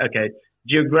out, okay,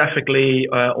 geographically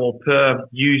or per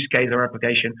use case or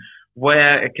application,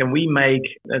 where can we make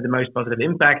the most positive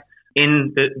impact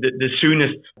in the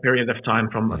soonest period of time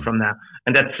from now,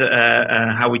 and that's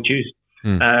how we choose.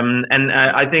 And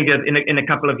I think that in a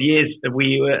couple of years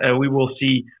we will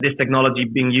see this technology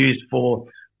being used for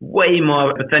way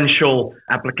more potential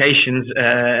applications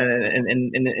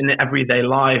in everyday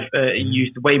life,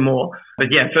 used way more.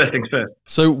 But yeah, first things first.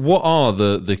 So what are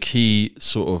the key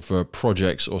sort of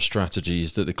projects or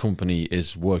strategies that the company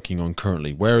is working on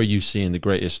currently? Where are you seeing the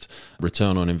greatest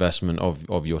return on investment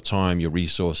of your time, your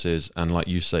resources? And like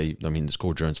you say, I mean, it's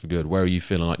called Drones for Good. Where are you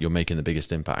feeling like you're making the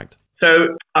biggest impact? So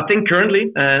I think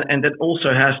currently, and that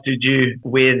also has to do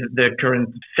with the current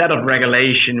set of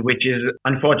regulation, which is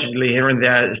unfortunately here and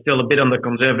there still a bit on the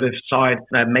conservative side,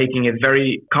 making it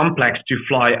very complex to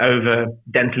fly over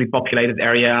densely populated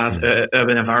areas,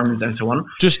 urban environments, and so on.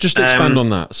 Just expand on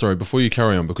that, sorry, before you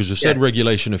carry on, because you've said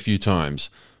regulation a few times.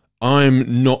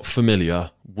 I'm not familiar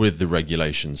with the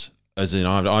regulations. As in,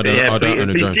 I don't own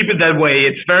a drone. Keep it that way.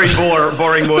 It's very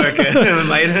boring work,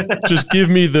 mate. Just give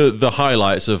me the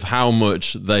highlights of how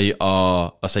much they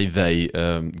are. I say they,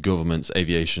 governments,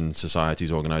 aviation societies,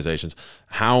 organisations.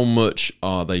 How much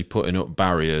are they putting up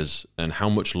barriers, and how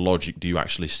much logic do you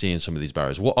actually see in some of these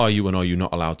barriers? What are you and are you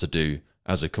not allowed to do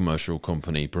as a commercial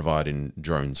company providing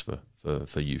drones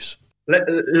for use?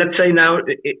 Let's say now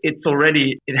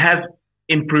it has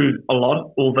improved a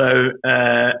lot, although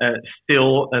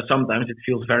still sometimes it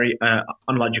feels very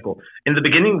unlogical. In the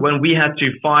beginning, when we had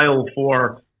to file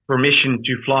for permission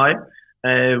to fly,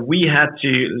 we had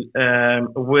to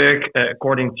work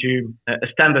according to a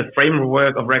standard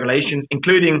framework of regulations,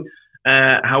 including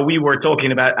how we were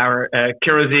talking about our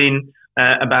kerosene,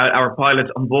 about our pilots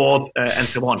on board, and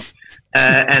so on.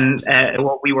 And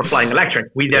we were flying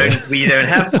electric. We don't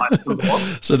have pilots on board.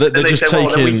 So they're just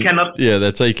taking,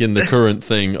 they're taking the current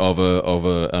thing of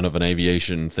an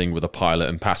aviation thing with a pilot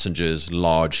and passengers,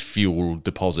 large fuel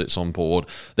deposits on board.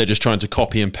 They're just trying to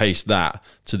copy and paste that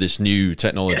to this new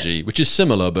technology, which is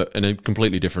similar but in a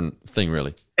completely different thing,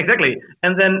 really. Exactly.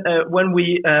 And then when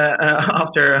we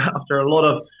after a lot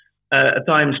of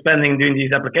time spending doing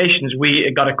these applications,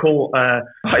 we got a call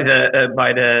by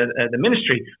the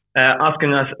ministry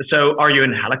asking us, so are you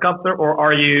in a helicopter or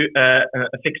are you a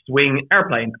fixed wing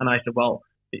airplane? And I said, well,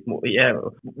 yeah,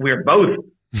 we're both.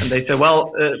 And they said,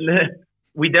 well,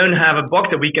 we don't have a box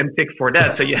that we can tick for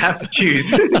that, so you have to choose.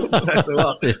 I said,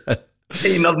 well,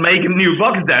 can you not make a new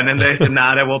box then? And they said,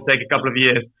 nah, that will take a couple of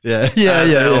years. Yeah.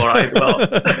 All right, well,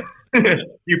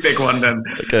 you pick one then.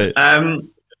 Okay.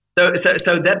 So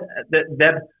that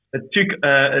took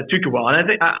a while, and I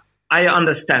think I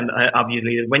understand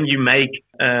obviously that when you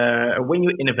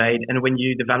innovate and when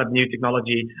you develop new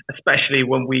technology, especially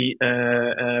when we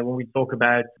talk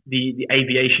about the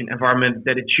aviation environment,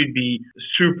 that it should be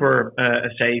super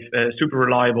safe, super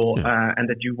reliable, and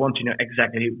that you want to know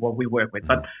exactly what we work with,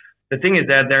 but. The thing is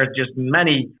that there's just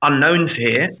many unknowns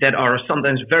here that are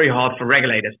sometimes very hard for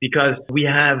regulators, because we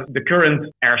have the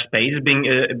current airspace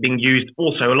being used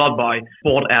also a lot by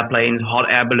sport airplanes,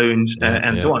 hot air balloons,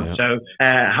 and so on. Yeah. So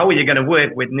how are you going to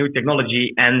work with new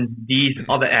technology and these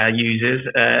other air users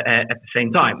at the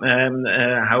same time?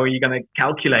 How are you going to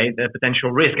calculate the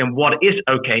potential risk and what is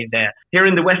okay there? Here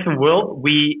in the Western world,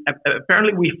 we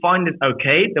find it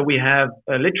okay that we have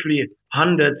literally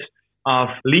hundreds of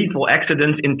lethal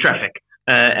accidents in traffic.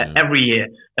 every year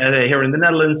here in the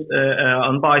Netherlands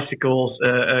on bicycles,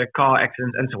 car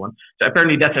accidents, and so on. So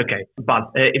apparently that's okay.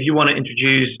 But if you want to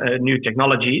introduce new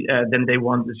technology, then they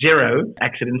want zero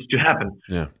accidents to happen.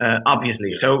 Yeah.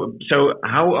 Obviously. So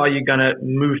how are you gonna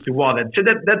move toward it? So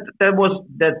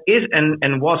that is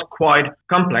and was quite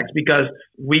complex, because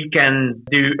we can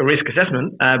do a risk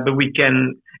assessment, but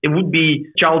it would be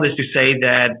childish to say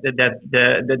that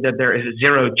there is a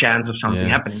zero chance of something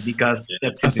happening, because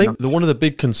I think one of the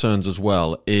big concerns as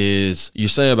well is, you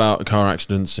say about car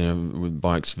accidents, with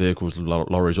bikes, vehicles,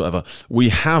 lorries, whatever. We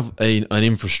have an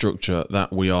infrastructure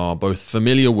that we are both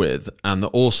familiar with, and that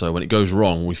also when it goes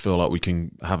wrong, we feel like we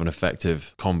can have an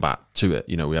effective combat to it.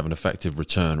 We have an effective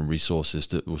return and resources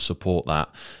that will support that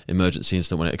emergency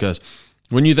incident when it occurs.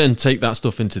 When you then take that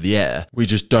stuff into the air, we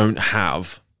just don't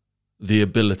have the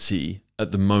ability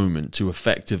at the moment to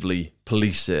effectively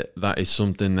police it. That is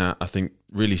something that I think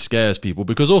really scares people,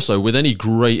 because also with any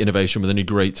great innovation, with any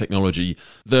great technology,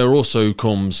 there also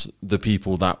comes the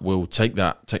people that will take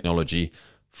that technology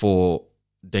for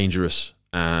dangerous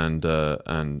and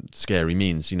scary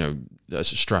means.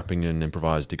 Strapping an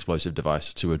improvised explosive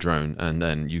device to a drone, and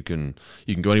then you can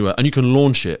go anywhere, and you can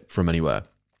launch it from anywhere.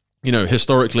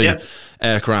 Historically,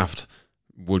 aircraft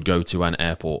would go to an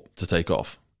airport to take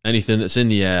off. Anything that's in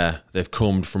the air, they've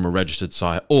come from a registered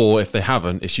site, or if they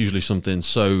haven't, it's usually something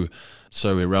so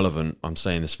irrelevant. I'm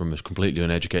saying this from a completely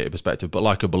uneducated perspective, but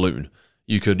like a balloon,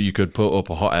 you could put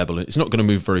up a hot air balloon. It's not going to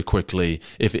move very quickly.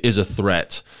 If it is a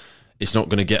threat, it's not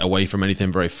going to get away from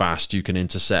anything very fast. You can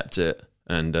intercept it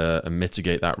and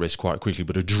mitigate that risk quite quickly.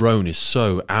 But a drone is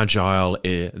so agile.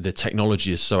 The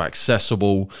technology is so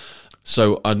accessible.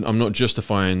 So I'm not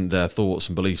justifying their thoughts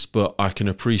and beliefs, but I can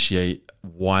appreciate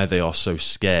why they are so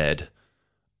scared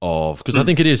of, because I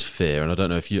think it is fear, and I don't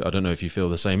know if you feel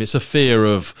the same. It's a fear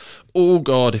of, oh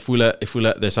God, if we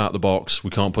let this out the box,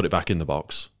 we can't put it back in the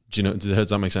box. Does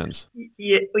that make sense?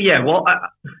 Yeah. Well,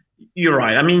 you're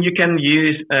right. I mean, you can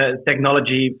use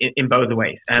technology in both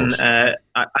ways, and I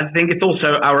think it's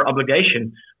also our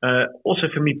obligation, also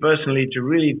for me personally, to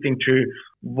really think through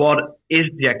what is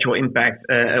the actual impact,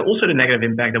 also the negative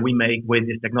impact that we make with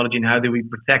this technology, and how do we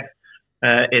protect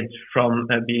it from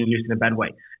being used in a bad way.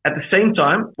 At the same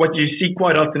time, what you see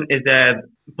quite often is that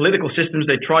political systems,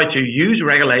 they try to use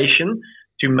regulation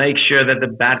to make sure that the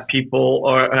bad people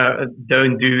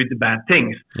don't do the bad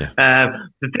things. Yeah.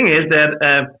 The thing is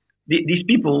that these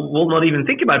people will not even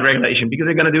think about regulation, because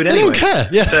they're going to do it anyway. They don't care.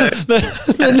 Yeah,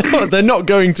 so, they're not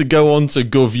going to go on to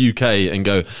Gov UK and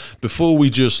go, before we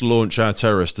just launch our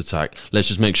terrorist attack, let's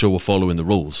just make sure we're following the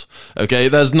rules. Okay,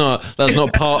 that's not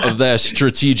part of their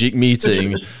strategic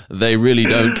meeting. They really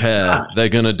don't care. They're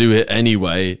going to do it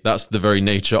anyway. That's the very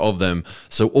nature of them.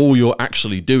 So all you're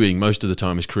actually doing most of the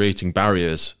time is creating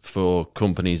barriers for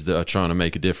companies that are trying to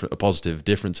make a positive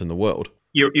difference in the world.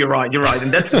 You're right,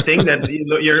 and that's the thing, that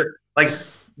you're like,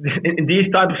 in these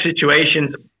type of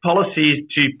situations, policies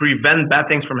to prevent bad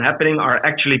things from happening are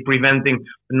actually preventing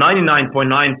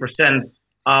 99.9%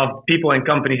 of people and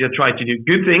companies that try to do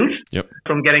good things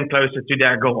from getting closer to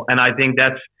their goal. And I think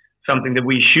that's something that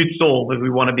we should solve if we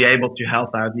want to be able to help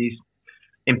out these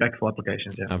impactful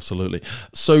applications. Yeah, absolutely.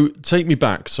 So take me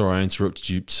back. Sorry, I interrupted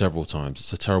you several times.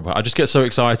 It's a terrible. I just get so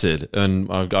excited, and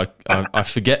I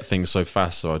forget things so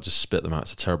fast, so I just spit them out.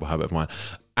 It's a terrible habit of mine.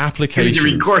 Applications.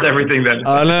 You record everything then.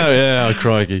 I know. Yeah,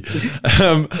 crikey.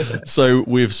 So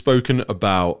we've spoken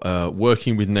about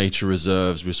working with nature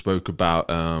reserves. We spoke about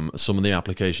some of the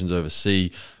applications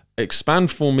overseas. Expand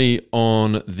for me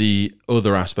on the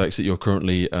other aspects that you're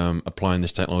currently applying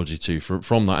this technology to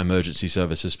from that emergency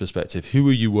services perspective. Who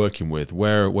are you working with?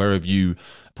 Where have you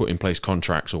put in place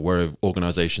contracts, or where have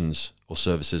organizations or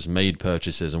services made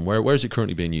purchases, and where is it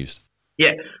currently being used?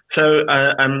 Yeah, so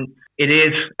it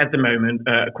is at the moment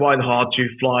quite hard to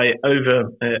fly over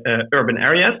urban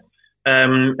areas.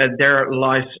 There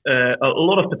lies a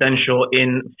lot of potential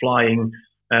in flying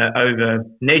over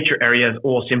nature areas,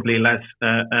 or simply less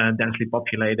densely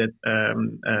populated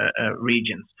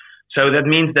regions. So that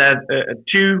means that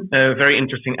two very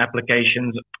interesting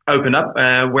applications open up,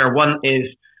 where one is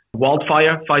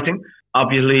wildfire fighting.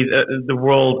 Obviously, the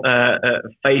world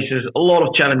faces a lot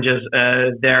of challenges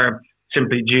there,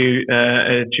 simply due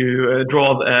to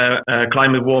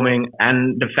climate warming,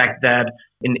 and the fact that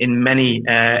in many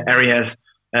areas,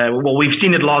 well, we've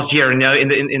seen it last year, in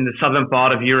the southern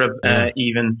part of Europe,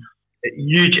 even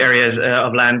huge areas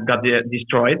of land got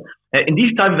destroyed. In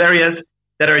these type of areas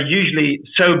that are usually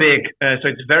so big, so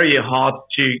it's very hard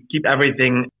to keep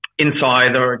everything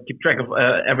inside or keep track of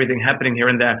everything happening here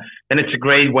and there, then it's a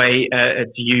great way to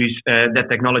use that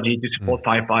technology to support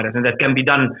firefighters. And that can be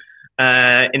done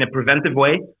in a preventive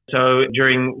way. So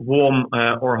during warm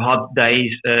or hot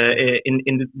days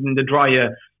in the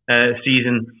drier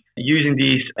season, using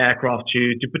these aircraft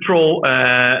to patrol,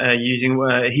 using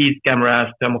heat cameras,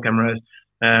 thermal cameras,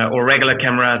 or regular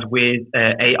cameras with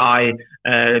AI,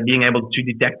 being able to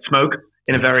detect smoke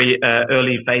in a very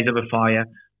early phase of a fire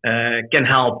can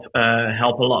help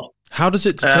a lot. How does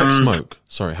it detect smoke?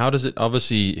 Sorry, how does it?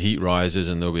 Obviously, heat rises,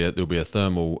 and there'll be a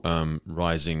thermal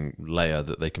rising layer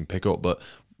that they can pick up. But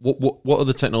what are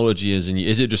the technology is? And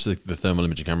is it just the thermal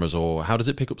imaging cameras, or how does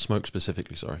it pick up smoke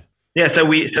specifically? Sorry. Yeah, so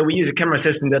we use a camera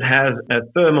system that has a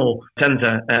thermal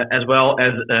sensor as well as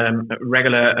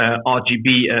regular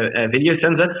RGB video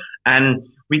sensor, and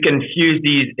we can fuse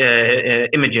these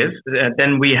images.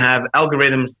 Then we have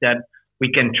algorithms that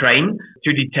we can train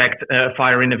to detect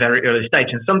fire in a very early stage.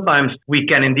 And sometimes we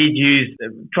can indeed use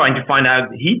trying to find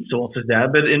out heat sources there.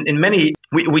 But in many,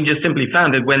 we just simply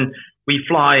found that when we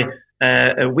fly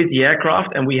with the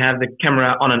aircraft and we have the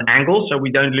camera on an angle, so we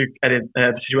don't look at it,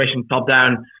 the situation top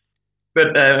down,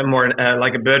 but more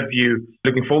like a bird view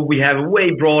looking forward, we have a way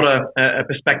broader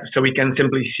perspective, so we can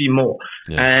simply see more.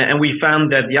 Yeah. And we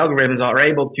found that the algorithms are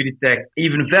able to detect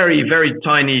even very, very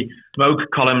tiny smoke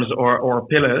columns or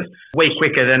pillars way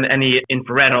quicker than any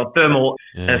infrared or thermal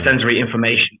sensory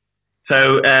information.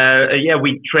 So,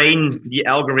 we train the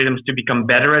algorithms to become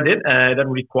better at it. That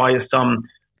requires some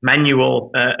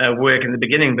manual work in the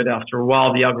beginning, but after a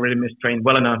while the algorithm is trained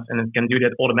well enough and it can do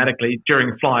that automatically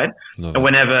during flight. And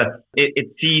whenever it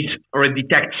sees or it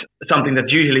detects something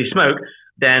that's usually smoke,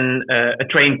 then a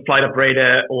trained flight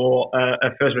operator or a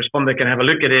first responder can have a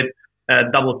look at it,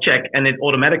 double check, and it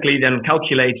automatically then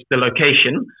calculates the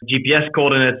location, GPS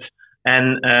coordinates,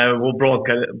 and will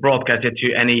broadcast it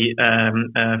to any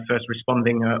first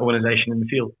responding organization in the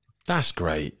field. That's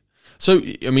great. So,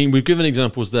 I mean, we've given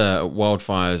examples there,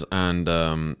 wildfires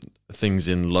and things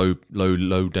in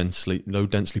low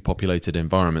densely populated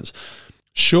environments.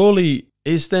 Surely,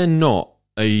 is there not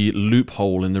a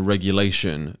loophole in the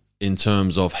regulation in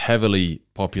terms of heavily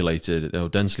populated or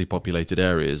densely populated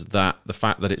areas, that the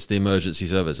fact that it's the emergency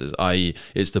services, i.e.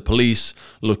 it's the police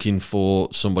looking for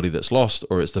somebody that's lost,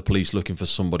 or it's the police looking for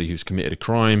somebody who's committed a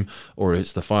crime, or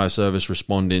it's the fire service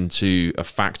responding to a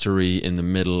factory in the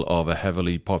middle of a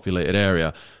heavily populated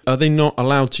area, are they not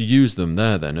allowed to use them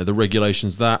there then? Are the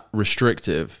regulations that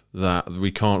restrictive that we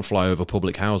can't fly over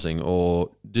public housing, or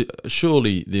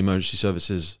surely the emergency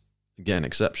services get an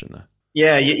exception there?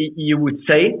 Yeah, you would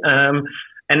say, and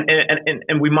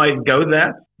we might go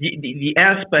there. The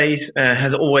airspace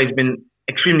has always been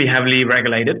extremely heavily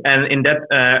regulated, and in that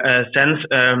sense,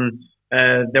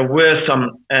 there were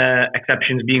some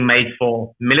exceptions being made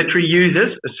for military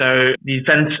users. So the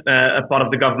defense part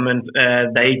of the government,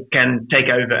 they can take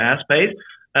over airspace.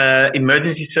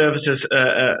 Emergency services,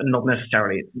 not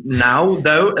necessarily. Now,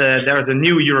 though, there is a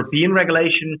new European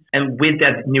regulation, and with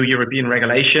that new European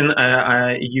regulation,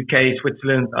 UK,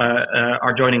 Switzerland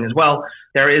are joining as well.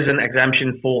 There is an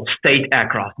exemption for state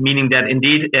aircraft, meaning that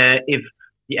indeed, if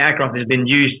the aircraft has been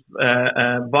used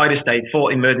by the state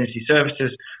for emergency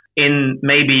services, in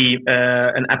maybe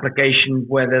an application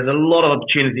where there's a lot of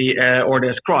opportunity or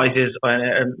there's crisis,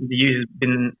 the use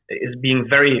is being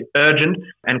very urgent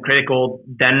and critical,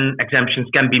 then exemptions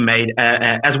can be made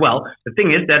as well. The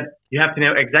thing is that you have to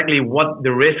know exactly what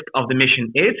the risk of the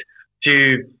mission is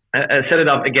to set it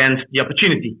up against the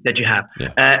opportunity that you have.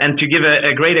 Yeah. And to give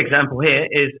a great example here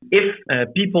is if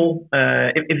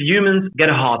if humans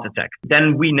get a heart attack,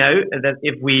 then we know that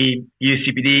if we use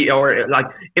CPD or like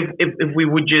if we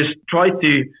would just try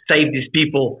to save these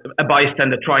people, a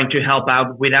bystander trying to help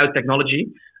out without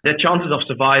technology, the chances of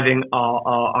surviving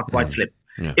are quite slim.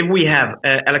 Yeah. If we have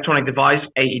an electronic device,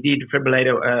 AED,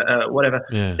 defibrillator, whatever,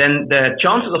 then the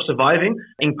chances of surviving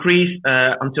increase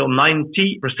until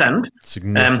 90%.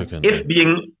 Significantly.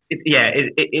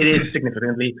 It is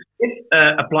significantly. If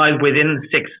applied within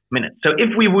 6 minutes. So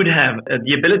if we would have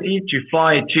the ability to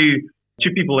fly to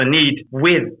people in need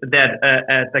with that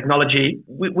technology,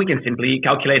 we can simply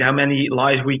calculate how many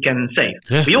lives we can save.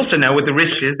 Yeah. We also know what the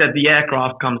risk is that the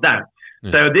aircraft comes down.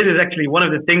 Yeah. So this is actually one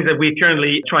of the things that we're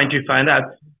currently trying to find out.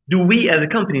 Do we as a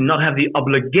company not have the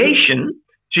obligation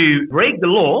to break the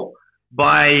law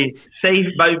by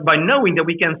knowing that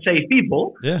we can save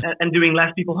people and doing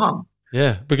less people harm?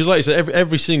 Yeah, because like you said,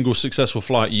 every single successful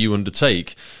flight you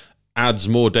undertake adds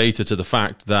more data to the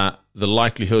fact that the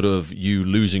likelihood of you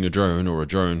losing a drone or a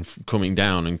drone coming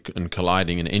down and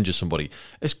colliding and injure somebody,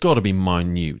 it's got to be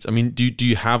minute. I mean, do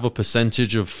you have a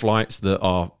percentage of flights that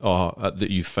are that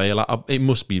you fail at? It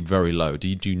must be very low. Do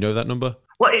you know that number?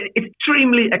 Well, it's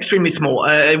extremely small.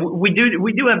 We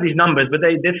do have these numbers, but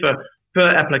they differ per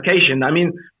application. I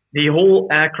mean, the whole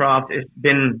aircraft has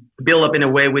been built up in a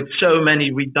way with so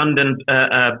many redundant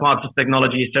parts of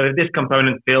technology. So if this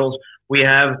component fails, we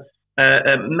have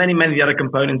many other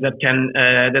components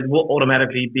that will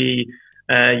automatically be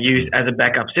used as a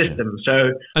backup system.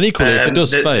 So, and equally, if it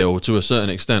does fail to a certain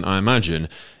extent, I imagine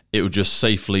it will just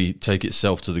safely take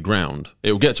itself to the ground.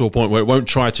 It will get to a point where it won't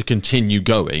try to continue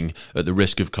going at the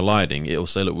risk of colliding. It will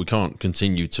say, look, we can't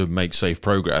continue to make safe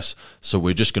progress, so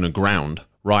we're just going to ground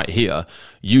right here,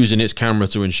 using its camera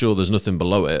to ensure there's nothing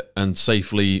below it and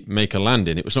safely make a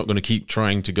landing. It's not going to keep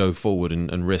trying to go forward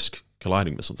and risk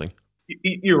colliding with something.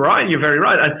 You're right. You're very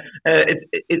right.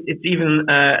 It's even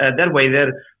that way that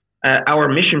our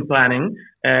mission planning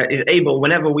is able,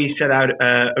 whenever we set out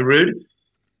a route,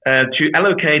 to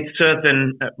allocate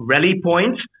certain rally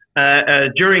points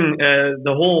during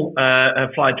the whole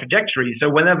flight trajectory. So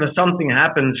whenever something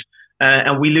happens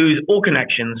and we lose all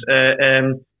connections,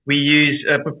 we use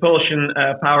propulsion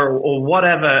power or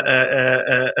whatever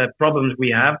problems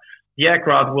we have, the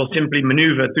aircraft will simply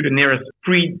maneuver to the nearest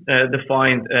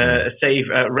pre-defined safe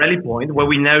rally point where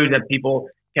we know that people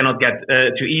cannot get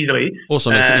too easily.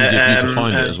 Also makes it easier for you to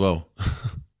find it as well.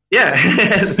 Yeah.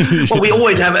 Well, we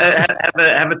always have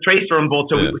a tracer on board,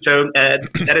 so that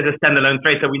is a standalone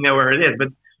tracer. We know where it is. But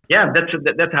yeah,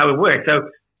 that's how it works. So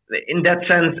in that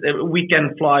sense, we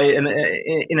can fly in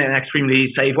an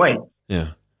extremely safe way.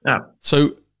 Yeah.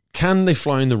 So can they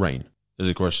fly in the rain? Is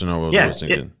a question I was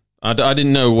thinking. Yeah. I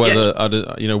didn't know whether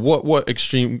what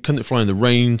extreme can it fly in the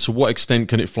rain? To what extent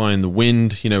can it fly in the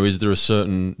wind? Is there a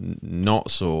certain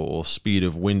knots or speed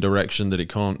of wind direction that it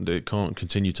can't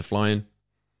continue to fly in?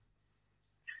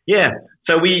 Yeah,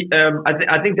 so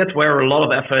I think that's where a lot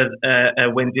of effort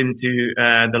went into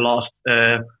the last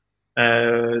 2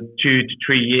 to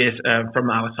 3 years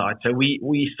from our side. So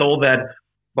we saw that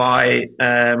by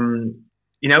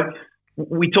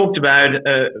we talked about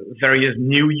various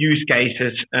new use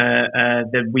cases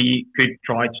that we could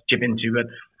try to chip into, but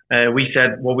we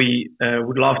said what we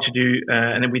would love to do,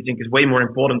 and we think is way more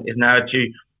important, is now to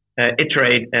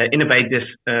innovate this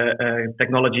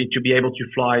technology to be able to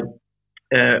fly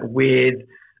with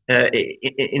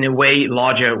in a way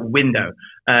larger window,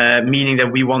 meaning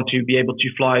that we want to be able to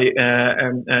fly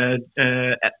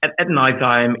at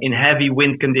nighttime in heavy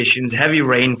wind conditions, heavy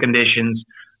rain conditions,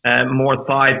 more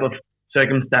type of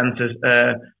circumstances,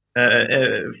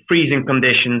 freezing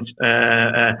conditions,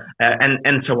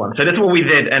 and so on. So that's what we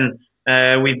did, and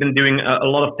we've been doing a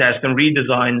lot of tests and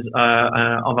redesigns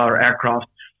of our aircraft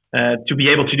to be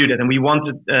able to do that. And we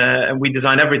wanted, and we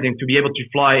designed everything to be able to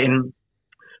fly in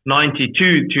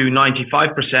 92 to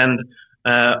 95%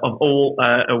 of all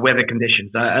weather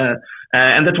conditions,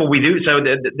 and that's what we do. So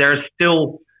there's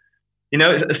still,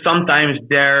 sometimes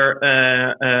there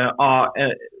are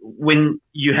when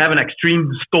you have an extreme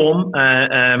storm,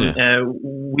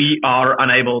 we are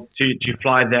unable to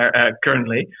fly there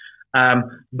currently.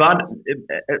 But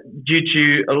due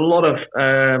to a lot of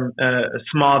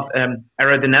smart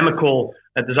aerodynamical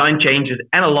design changes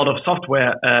and a lot of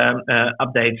software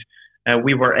updates,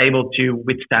 we were able to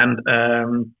withstand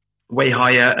way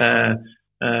higher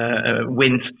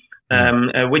winds,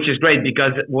 which is great,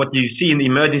 because what you see in the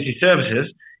emergency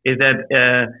services is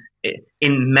that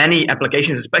in many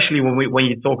applications, especially when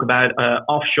you talk about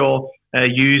offshore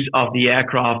use of the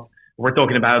aircraft, we're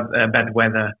talking about bad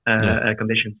weather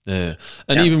conditions. Yeah,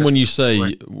 and even when you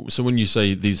say, so when you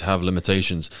say these have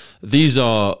limitations, these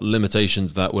are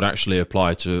limitations that would actually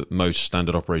apply to most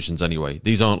standard operations anyway.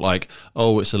 These aren't like,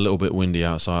 oh, it's a little bit windy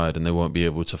outside and they won't be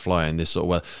able to fly in this sort of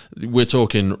weather. We're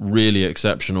talking really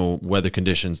exceptional weather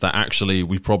conditions that actually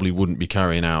we probably wouldn't be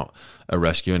carrying out a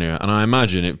rescue anyway. And I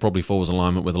imagine it probably falls in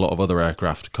alignment with a lot of other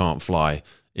aircraft can't fly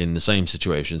in the same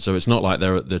situation. So it's not like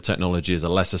the technology is a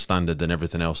lesser standard than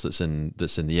everything else that's in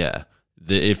the air.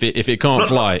 If it can't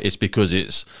fly, it's because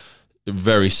it's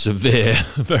very severe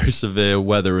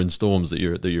weather and storms that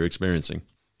you're experiencing.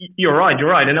 You're right.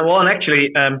 And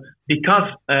actually, because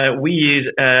we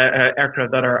use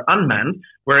aircraft that are unmanned,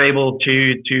 we're able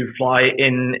to fly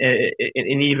in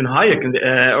even higher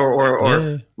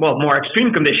more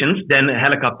extreme conditions than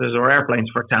helicopters or airplanes,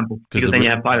 for example, because then you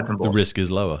have pilots on board. The risk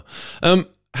is lower.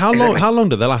 How long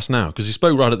do they last now? Because you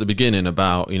spoke right at the beginning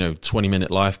about 20-minute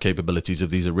life capabilities of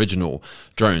these original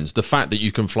drones. The fact that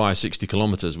you can fly 60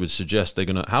 kilometers would suggest they're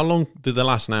gonna. How long do they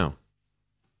last now?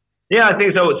 Yeah, I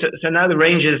think so. So now the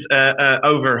range is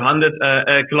over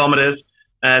 100 kilometers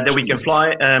that we can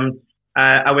fly.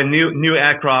 Our new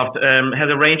aircraft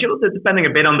has a range, depending a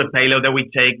bit on the payload that we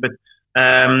take, but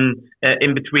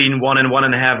in between 1 and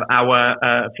 1.5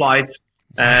 hour flights.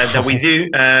 that we do,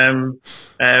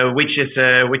 which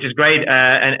is great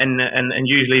and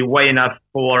usually way enough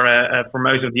for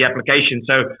most of the applications.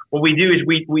 So what we do is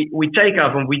we take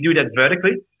off and we do that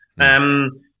vertically.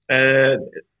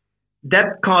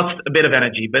 That costs a bit of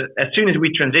energy, but as soon as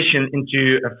we transition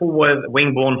into a forward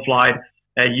wing-borne flight,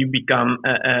 you become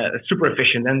super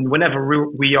efficient. And whenever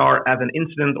we are at an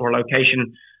incident or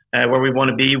location where we want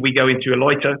to be, we go into a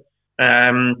loiter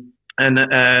and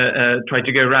try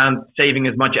to go around saving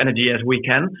as much energy as we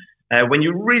can. When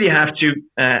you really have to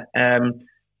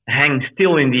hang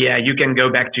still in the air, you can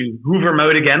go back to hover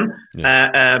mode again.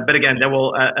 But again, that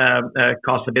will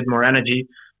cost a bit more energy.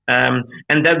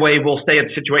 And that way we'll stay at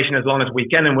the situation as long as we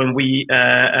can. And when we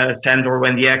send, or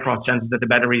when the aircraft senses that the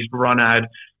batteries run out,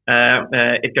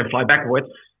 it can fly backwards.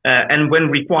 And when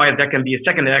required, there can be a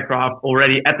second aircraft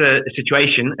already at the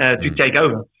situation to take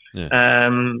over.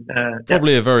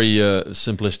 Probably a very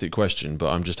simplistic question, but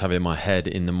I'm just having my head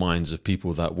in the minds of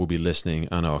people that will be listening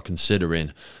and are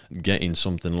considering getting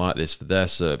something like this for their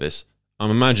service. I'm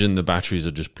imagining the batteries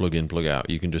are just plug in, plug out.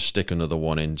 You can just stick another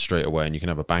one in straight away and you can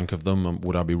have a bank of them.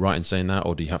 Would I be right in saying that?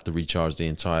 Or do you have to recharge the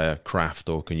entire craft,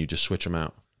 or can you just switch them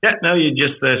out? Yeah, no, you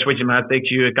just switch them out. It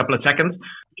takes you a couple of seconds.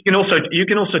 You can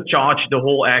also charge the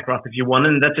whole aircraft if you want,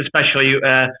 and that's especially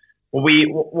what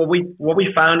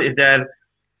we found is that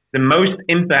the most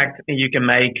impact you can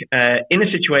make in a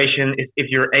situation is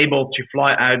if you're able to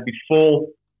fly out before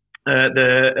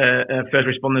the first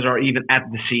responders are even at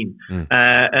the scene.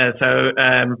 So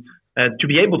to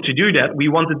be able to do that, we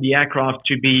wanted the aircraft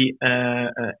to be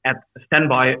at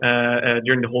standby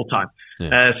during the whole time.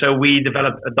 So we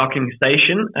developed a docking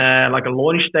station, like a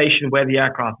launch station where the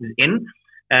aircraft is in,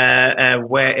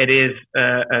 where it is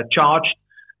charged.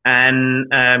 And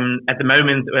at the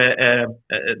moment,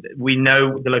 we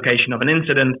know the location of an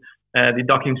incident. The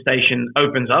docking station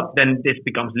opens up, then this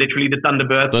becomes literally the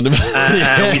Thunderbird.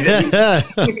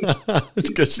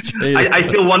 I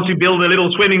still want to build a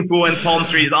little swimming pool and palm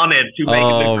trees on it to make it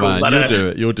look cool. Man,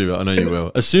 you'll do it. I know you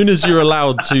will. As soon as you're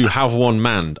allowed to have one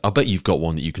manned, I bet you've got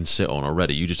one that you can sit on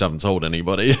already. You just haven't told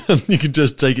anybody. You can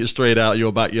just take it straight out of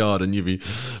your backyard and you'll be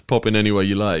popping anywhere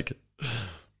you like.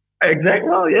 Exactly.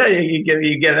 Well, yeah, you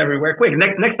get everywhere quick.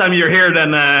 Next time you're here,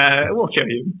 then we'll show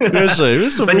you. We're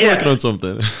working on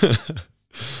something.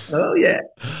 Oh yeah.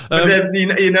 But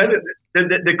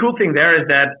the cool thing there is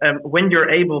that when you're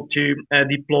able to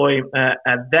deploy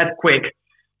that quick,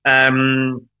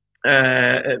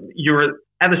 you're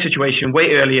at a situation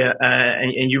way earlier,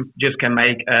 and you just can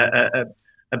make a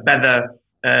better.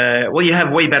 You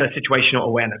have way better situational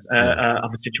awareness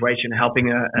of a situation,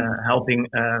 helping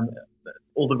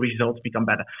all the results become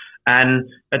better. And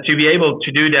to be able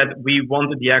to do that, we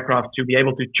wanted the aircraft to be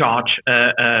able to charge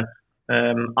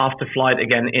after flight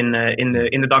again in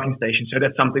the docking station. So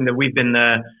that's something that we've been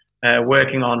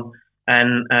working on.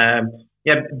 And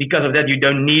because of that, you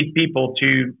don't need people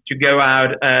to go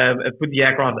out, put the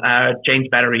aircraft out, change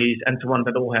batteries, and so on.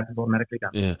 That all happens automatically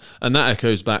done. Yeah, and that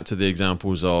echoes back to the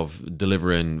examples of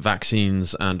delivering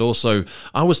vaccines. And also,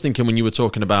 I was thinking when you were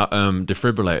talking about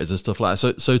defibrillators and stuff like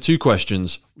that. So two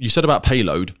questions. You said about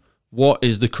payload. What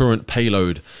is the current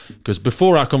payload? Because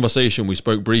before our conversation, we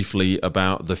spoke briefly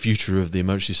about the future of the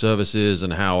emergency services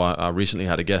and how I recently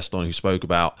had a guest on who spoke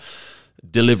about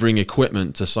delivering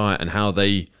equipment to site and how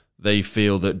they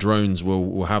feel that drones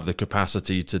will have the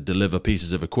capacity to deliver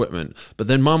pieces of equipment. But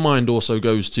then my mind also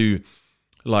goes to,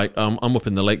 like, I'm up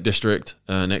in the Lake District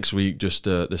next week, this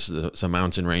is a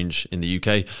mountain range in the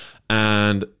UK,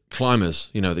 and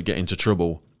climbers, they get into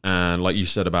trouble. And like you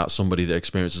said about somebody that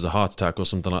experiences a heart attack or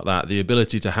something like that, the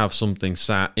ability to have something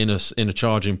sat in a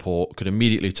charging port could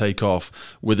immediately take off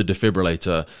with a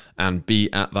defibrillator and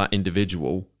be at that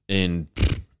individual in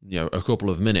a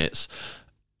couple of minutes.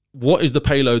 What is the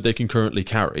payload they can currently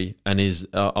carry, and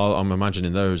I'm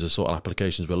imagining those are sort of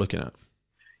applications we're looking at?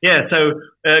 Yeah, so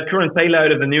current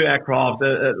payload of the new aircraft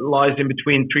lies in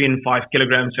between 3 and 5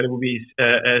 kilograms, so it will be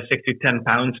 6 to 10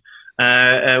 pounds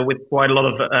with quite a lot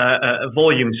of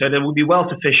volume. So that would be well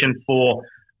sufficient for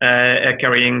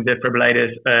carrying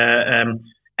defibrillators,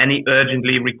 any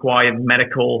urgently required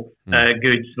medical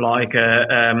goods like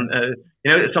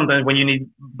sometimes when you need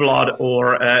blood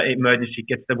or emergency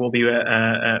kits, there will be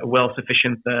well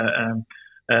sufficient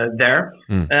there.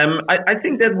 I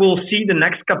think that we'll see the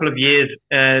next couple of years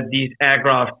these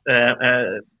aircraft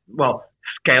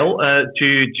scale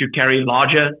to carry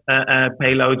larger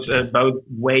payloads, both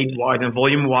weight-wise and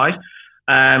volume-wise,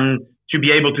 to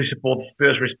be able to support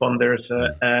first responders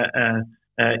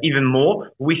even more.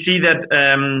 We see that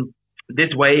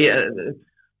this way.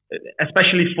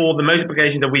 especially for the most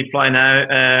applications that we fly now,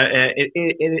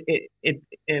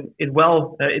 it's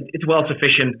well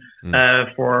sufficient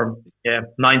for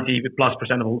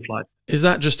 90+% of all flights. Is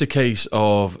that just a case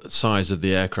of size of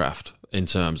the aircraft in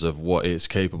terms of what it's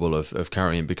capable of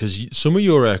carrying? Because some of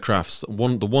your aircrafts,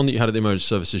 the one that you had at the Emergency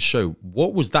Services show,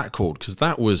 what was that called? Because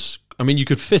that was, I mean, you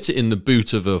could fit it in the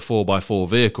boot of a 4x4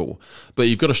 vehicle, but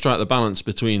you've got to strike the balance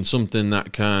between something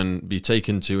that can be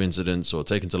taken to incidents or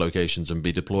taken to locations and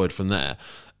be deployed from there,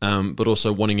 but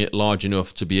also wanting it large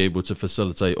enough to be able to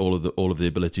facilitate all of the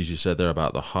abilities you said there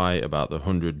about the height, about the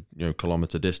 100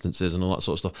 kilometer distances and all that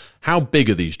sort of stuff. How big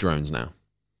are these drones now?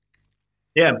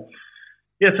 Yeah.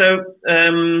 So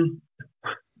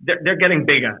they're getting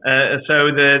bigger. So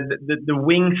the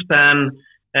wingspan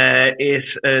is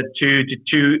 2 to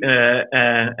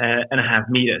 2.5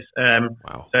 meters.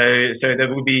 Wow. So that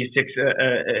would be 6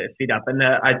 feet up. And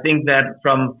I think that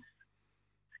from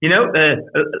a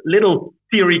little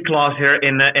theory class here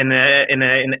in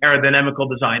aerodynamical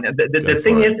design. The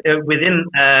thing is, within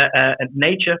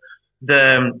nature,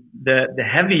 the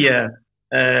heavier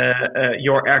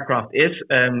your aircraft is,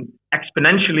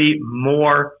 exponentially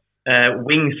more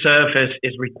wing surface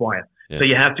is required. Yeah. So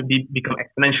you have to become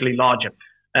exponentially larger.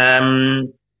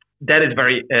 That is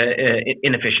very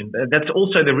inefficient. That's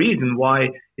also the reason why,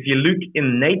 if you look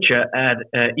in nature at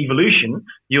evolution,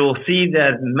 you'll see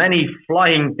that many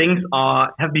flying things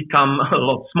have become a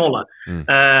lot smaller.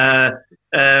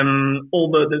 All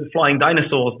the flying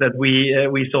dinosaurs that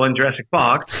we saw in Jurassic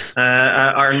Park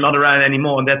are not around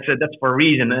anymore, and that's for a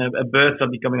reason. Birds are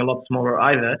becoming a lot smaller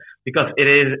either, because it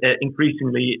is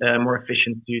increasingly more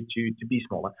efficient to be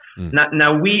smaller.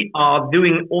 Now we are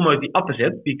doing almost the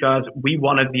opposite, because we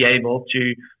want to be able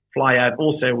to fly out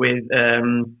also with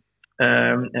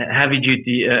heavy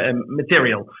duty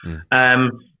material.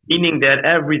 Meaning that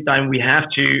every time we have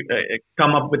to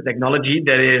come up with technology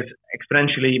that is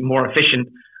exponentially more efficient,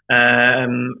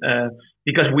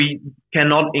 because we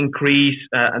cannot increase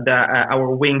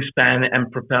our wingspan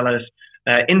and propellers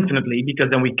infinitely, because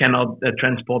then we cannot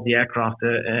transport the aircraft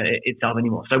itself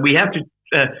anymore. So we have to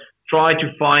try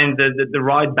to find the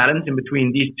right balance in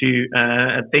between these two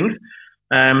things.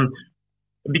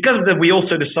 Because of that, we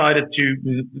also decided to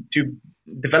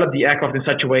develop the aircraft in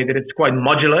such a way that it's quite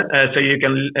modular, so you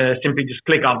can simply just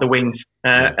click off the wings,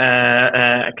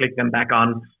 click them back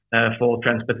on for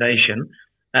transportation,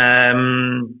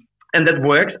 and that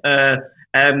works.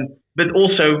 But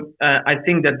also, I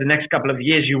think that the next couple of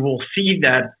years you will see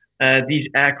that these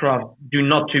aircraft do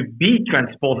not to be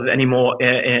transported anymore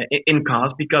in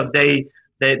cars, because they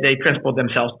transport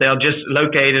themselves. They are just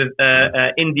located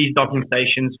in these docking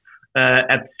stations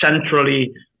at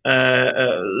centrally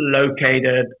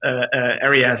located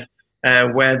areas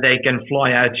where they can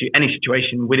fly out to any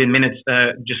situation within minutes,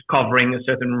 just covering a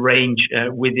certain range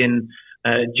within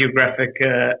geographic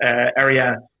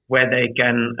area where they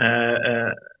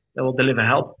will deliver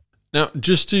help. Now,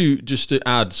 just to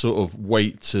add sort of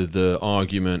weight to the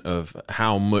argument of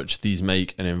how much these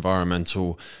make an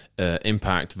environmental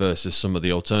impact versus some of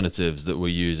the alternatives that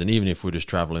we use, and even if we're just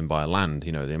traveling by land,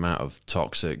 the amount of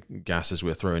toxic gases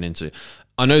we're throwing into.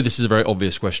 I know this is a very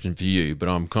obvious question for you, but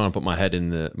I'm kind of put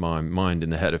my mind in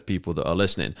the head of people that are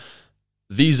listening.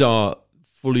 These are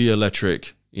fully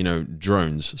electric,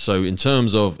 drones. So in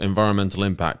terms of environmental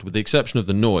impact, with the exception of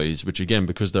the noise, which again,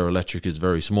 because they're electric, is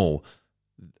very small,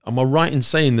 am I right in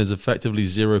saying there's effectively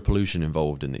zero pollution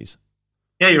involved in these?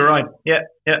 Yeah, you're right. Yeah.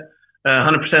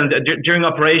 100%. During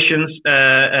operations,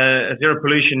 zero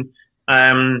pollution.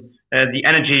 The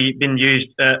energy being used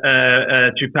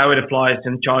to power the flights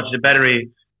and charge the battery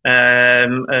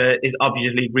is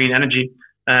obviously green energy.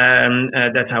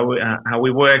 That's how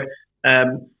we work.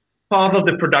 Part of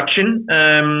the production,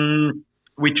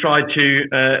 we try to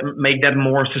make that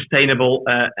more sustainable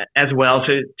as well.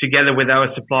 So together with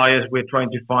our suppliers, we're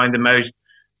trying to find the most,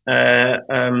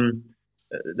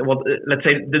 let's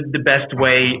say, the best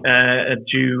way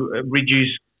to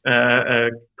reduce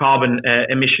carbon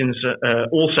emissions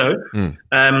also.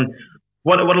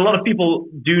 What a lot of people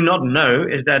do not know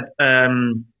is that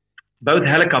both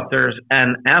helicopters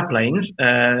and airplanes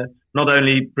not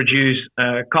only produce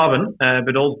carbon,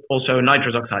 but also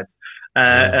nitrous oxide.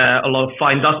 A lot of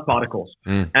fine dust particles.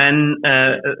 And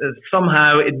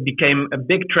somehow it became a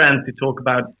big trend to talk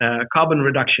about carbon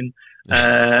reduction.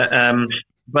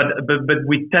 But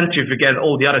we tend to forget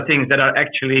all the other things that are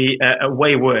actually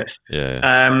way worse.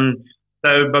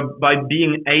 So by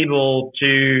being able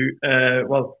to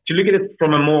look at it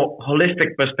from a more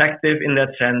holistic perspective in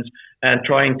that sense, and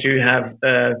trying to have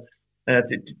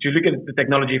to look at the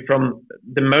technology from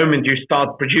the moment you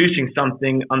start producing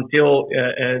something until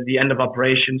the end of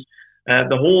operations,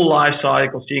 the whole life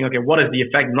cycle, seeing, okay, what is the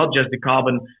effect, not just the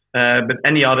carbon, but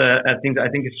any other things. I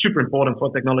think is super important for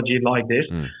technology like this.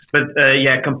 But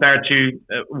compared to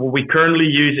what we currently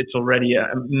use, it's already a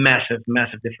massive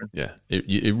difference. Yeah,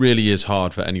 it really is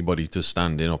hard for anybody to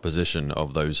stand in opposition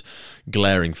of those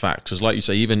glaring facts. Because like you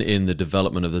say, even in the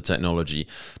development of the technology,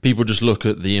 people just look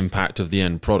at the impact of the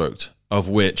end product, of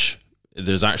which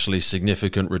there's actually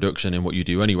significant reduction in what you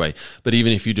do anyway. But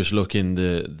even if you just look in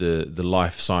the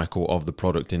life cycle of the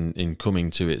product in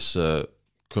coming to its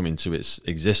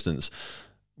existence,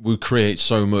 we create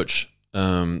so much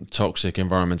toxic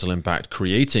environmental impact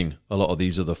creating a lot of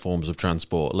these other forms of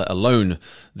transport, let alone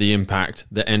the impact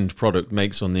the end product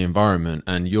makes on the environment.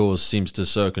 And yours seems to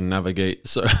circumnavigate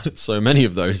so many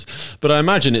of those. But I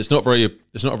imagine it's not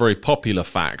a very popular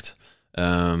fact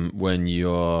when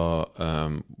you're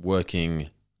working,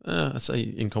 I'd say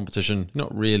in competition.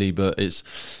 Not really, but it's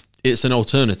an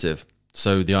alternative.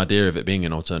 So the idea of it being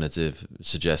an alternative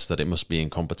suggests that it must be in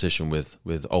competition with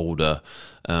older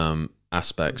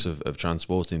aspects of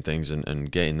transporting things and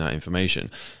getting that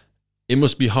information. It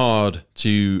must be hard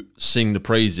to sing the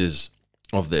praises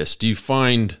of this. Do you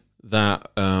find that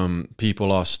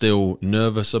people are still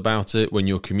nervous about it when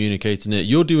you're communicating it?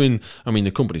 You're doing, I mean,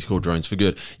 the company's called Drones for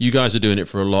Good. You guys are doing it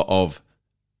for a lot of,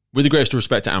 with the greatest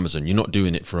respect to Amazon, you're not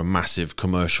doing it for a massive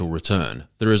commercial return.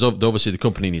 There is obviously the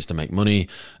company needs to make money,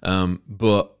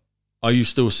 but are you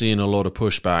still seeing a lot of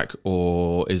pushback,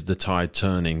 or is the tide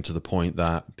turning to the point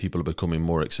that people are becoming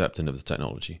more accepting of the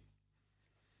technology?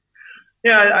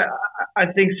 Yeah, I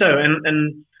think so.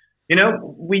 And you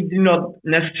know, we do not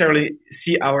necessarily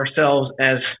see ourselves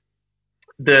as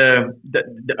the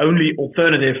only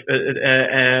alternative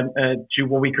to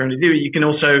what we currently do. You can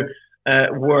also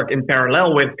work in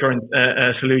parallel with current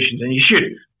solutions, and you should,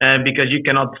 because you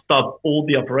cannot stop all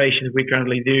the operations we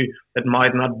currently do that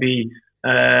might not be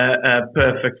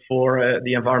perfect for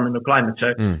the environmental climate.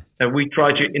 So we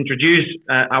try to introduce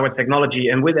our technology,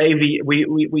 and with AVY,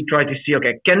 we try to see,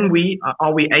 okay,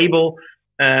 are we able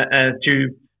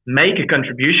to make a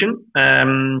contribution,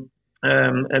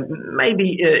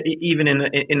 maybe even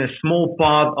in a small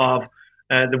part of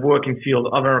the working field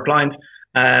of our clients,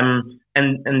 and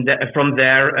from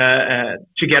there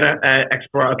together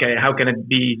explore, okay, how can it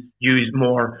be used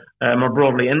more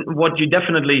broadly? And what you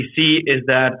definitely see is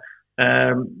that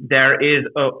there is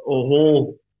a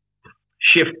whole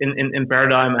shift in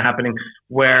paradigm happening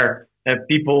where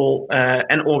people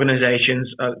and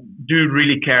organizations do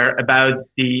really care about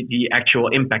the actual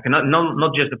impact, and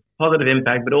not just the positive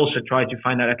impact, but also try to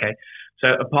find out, okay,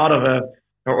 so a part of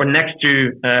or next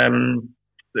to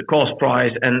the cost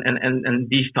price and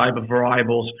these type of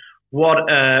variables,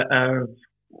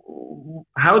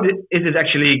 how is it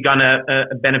actually gonna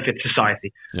benefit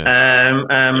society? Yeah.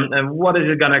 And what is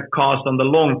it gonna cost on the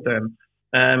long term?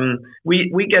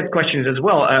 We get questions as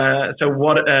well. So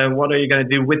what are you going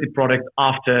to do with the product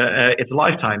after its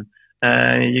lifetime?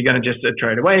 You're going to just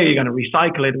throw it away? You're going to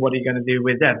recycle it? What are you going to do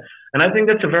with that? And I think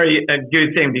that's a very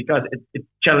good thing, because it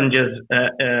challenges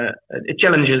us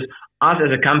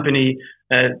as a company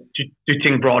to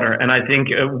think broader. And I think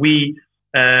we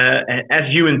as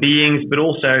human beings, but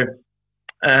also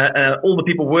all the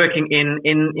people working in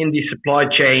the supply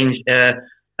chains,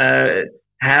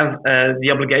 have the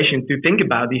obligation to think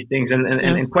about these things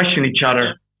and question each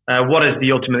other. What is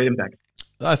the ultimate impact?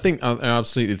 I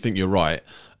absolutely think you're right.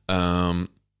 I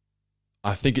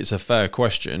think it's a fair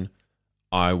question.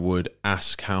 I would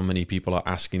ask how many people are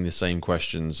asking the same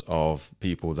questions of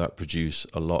people that produce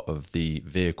a lot of the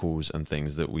vehicles and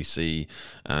things that we see.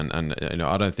 And you know,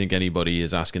 I don't think anybody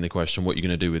is asking the question, what are you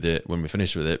going to do with it when we're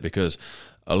finished with it? Because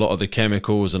a lot of the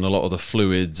chemicals and a lot of the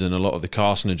fluids and a lot of the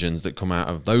carcinogens that come out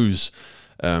of those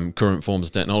current forms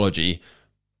of technology,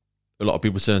 a lot of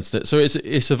people sense that. So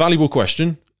it's a valuable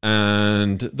question.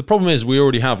 And the problem is we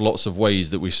already have lots of ways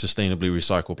that we sustainably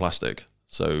recycle plastic.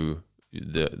 So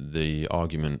the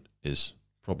argument is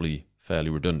probably fairly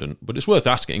redundant, but it's worth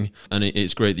asking. And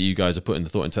it's great that you guys are putting the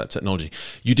thought into that technology.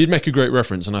 You did make a great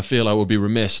reference, and I feel I would be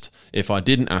remiss if I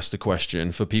didn't ask the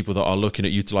question for people that are looking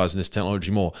at utilizing this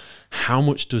technology more. How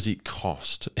much does it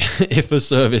cost? If a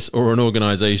service or an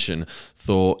organization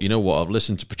thought, you know what, I've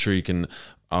listened to Patrique and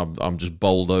I'm just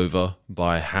bowled over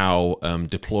by how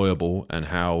deployable and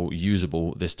how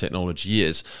usable this technology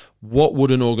is. What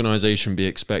would an organization be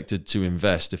expected to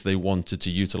invest if they wanted to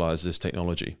utilize this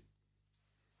technology?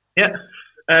 Yeah.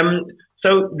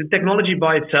 So the technology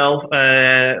by itself,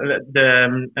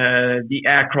 the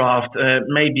aircraft,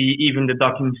 maybe even the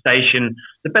docking station,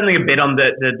 depending a bit on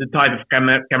the type of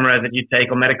camera that you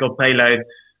take or medical payload,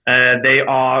 they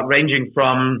are ranging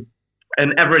from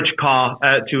an average car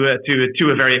to a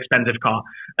very expensive car.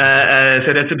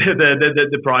 So that's a bit of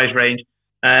the price range.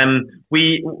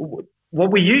 What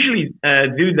we usually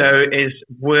do though is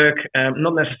work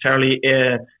not necessarily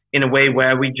in a way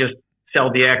where we just sell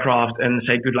the aircraft and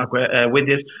say good luck with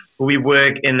this. But we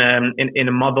work in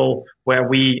a model where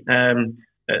we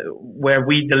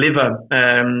deliver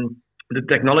the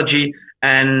technology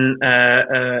and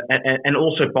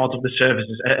also part of the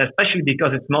services, especially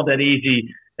because it's not that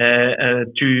easy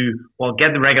to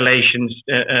get the regulations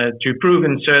to approve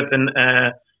in certain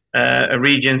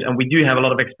regions, and we do have a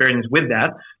lot of experience with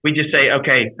that. We just say,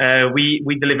 okay,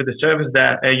 we deliver the service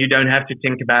that you don't have to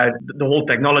think about the whole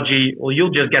technology, or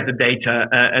you'll just get the data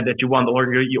that you want,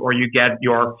 or you get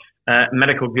your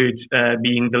medical goods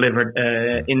being delivered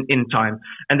in time,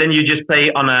 and then you just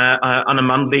pay on a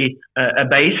monthly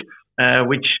base,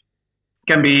 which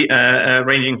can be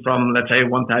ranging from, let's say,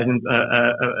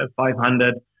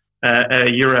 1,500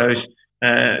 euros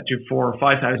to 4,000 or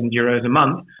 5,000 euros a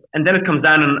month. And then it comes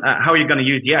down on how you're going to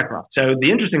use the aircraft. So the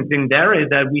interesting thing there is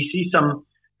that we see some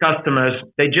customers,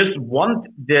 they just want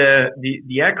the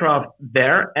aircraft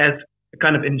there as a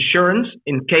kind of insurance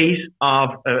in case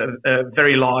of a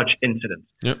very large incident.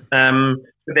 Yep. So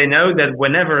they know that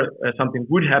whenever something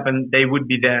would happen, they would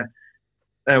be there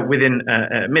within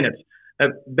minutes.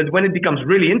 But when it becomes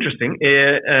really interesting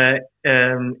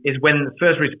is when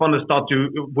first responders start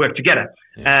to work together.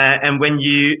 Yeah. And when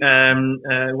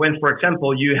for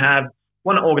example, you have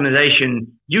one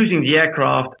organization using the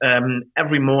aircraft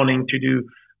every morning to do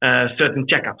certain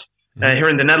checkups. Mm-hmm. Here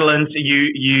in the Netherlands,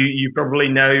 you probably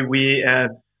know we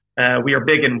are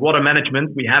big in water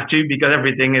management. We have to, because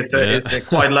everything is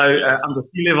quite low under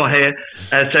sea level here.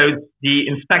 So the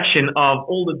inspection of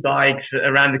all the dikes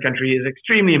around the country is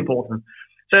extremely important.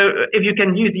 So if you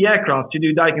can use the aircraft to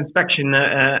do dike inspection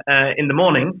in the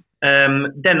morning,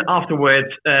 then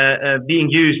afterwards being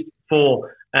used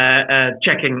for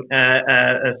checking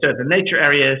certain nature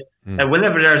areas,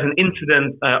 whenever there's an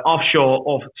incident offshore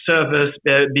of service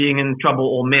being in trouble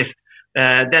or missed,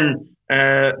 then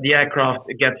the aircraft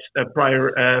gets a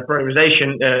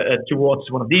prioritization towards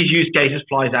one of these use cases,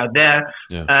 flies out there,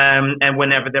 and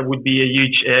whenever there would be a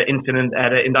huge incident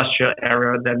at an industrial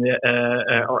area,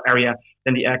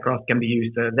 then the aircraft can be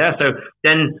used there. So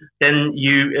then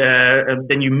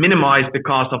you minimize the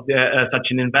cost of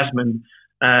such an investment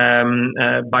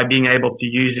by being able to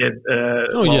use it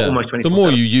almost 24/7. The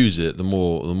more you use it, the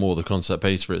more the concept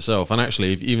pays for itself. And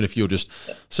actually, even if you're just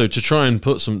to try and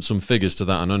put some figures to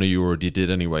that, and I know you already did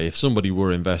anyway, if somebody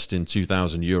were investing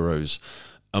 2,000 euros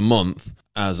a month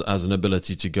as an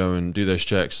ability to go and do those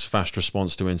checks, fast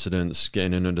response to incidents,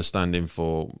 getting an understanding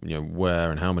for where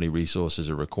and how many resources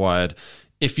are required.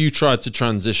 If you tried to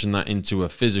transition that into a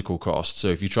physical cost, so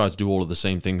if you tried to do all of the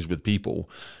same things with people,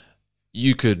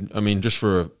 you could, just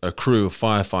for a crew of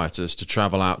firefighters to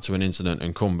travel out to an incident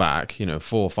and come back,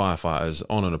 4 firefighters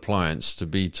on an appliance to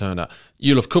be turned out,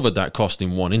 you'll have covered that cost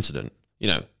in one incident.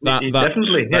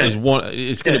 Definitely. That is one.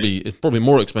 It's going to be. It's probably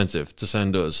more expensive to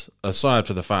send us, aside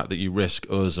for the fact that you risk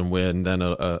us and we're then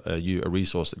a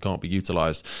resource that can't be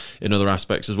utilized in other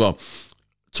aspects as well.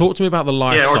 Talk to me about the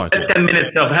life cycle. 10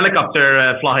 minutes of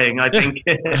helicopter flying, I think.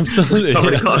 Absolutely.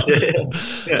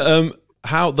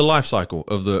 How the life cycle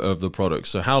of the products?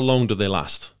 So how long do they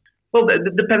last? Well,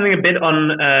 depending a bit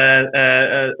on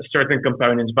certain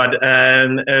components, but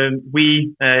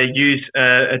we use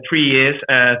 3 years,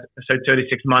 so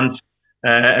 36 months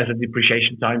as a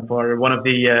depreciation time for one of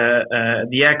the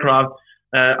aircraft.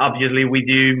 Obviously, we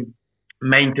do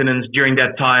maintenance during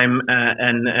that time,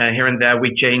 and here and there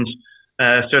we change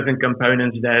certain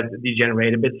components that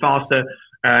degenerate a bit faster.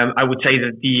 I would say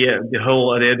that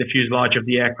the fuselage of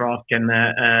the aircraft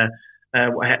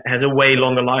has a way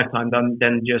longer lifetime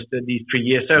than just these 3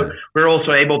 years. So we're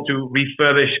also able to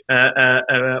refurbish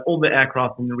all the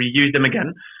aircraft and reuse them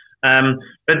again.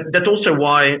 But that's also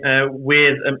why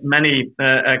with many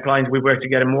clients we work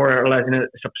together more or less in a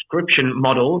subscription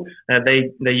model. They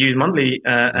use monthly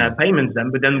payments then,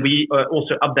 but then we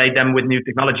also update them with new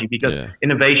technology, because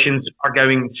innovations are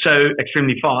going so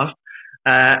extremely fast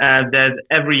that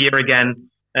every year again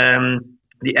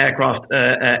the aircraft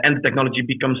and the technology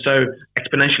becomes so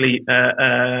exponentially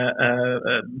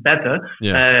better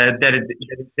that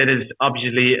it is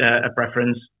obviously a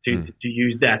preference to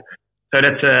use that. So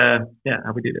that's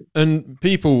how we did it. And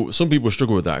some people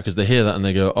struggle with that because they hear that and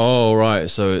they go, "Oh, right,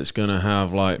 so it's gonna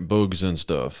have like bugs and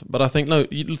stuff." But I think no.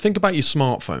 You think about your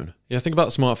smartphone. Yeah, think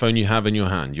about the smartphone you have in your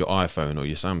hand, your iPhone or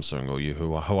your Samsung or your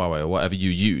Huawei or whatever you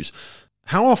use.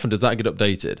 How often does that get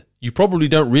updated? You probably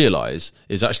don't realize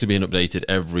it's actually being updated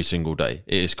every single day.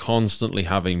 It is constantly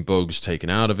having bugs taken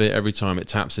out of it. Every time it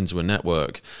taps into a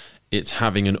network, it's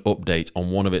having an update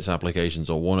on one of its applications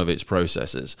or one of its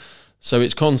processes. So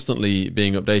it's constantly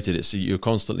being updated. You're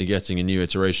constantly getting a new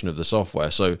iteration of the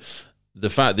software. So the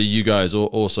fact that you guys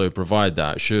also provide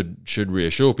that should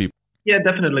reassure people. Yeah,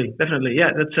 definitely.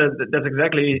 Yeah, that's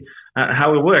exactly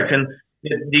how it works. And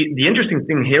the interesting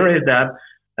thing here is that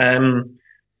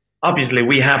obviously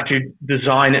we have to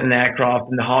design an aircraft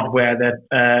and the hardware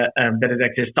that it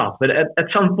actually starts. But at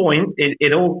some point,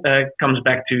 it all comes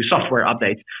back to software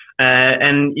updates.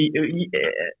 And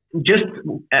just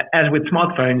as with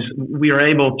smartphones, we are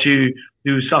able to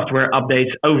do software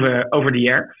updates over the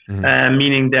air,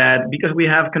 meaning that because we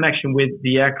have connection with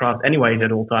the aircraft anyways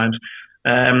at all times,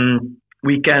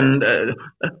 we can,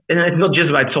 and it's not just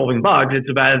about solving bugs, it's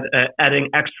about adding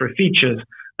extra features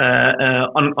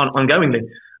ongoingly.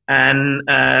 And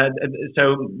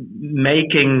so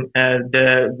making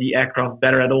the aircraft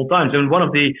better at all times. And one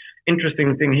of the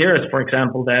interesting thing here is, for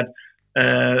example, that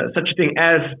such a thing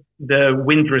as the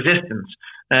wind resistance.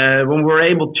 When we're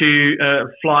able to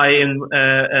fly in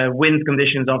wind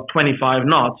conditions of 25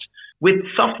 knots with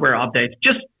software updates,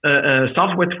 just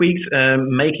software tweaks,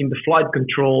 making the flight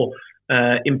control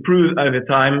improve over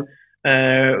time,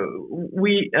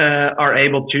 we are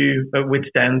able to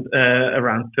withstand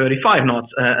around 35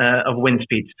 knots of wind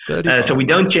speeds. So we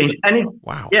don't change any.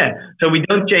 Wow. Yeah. So we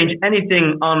don't change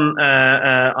anything on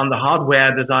the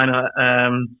hardware design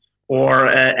or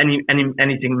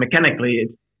anything mechanically.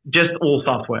 It's just all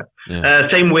software. Yeah.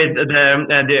 Same with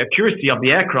the accuracy of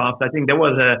the aircraft. I think there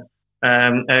was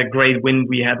a great win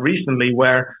we had recently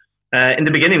where in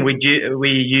the beginning we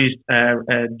used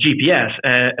GPS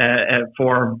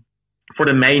for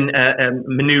the main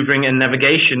maneuvering and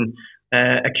navigation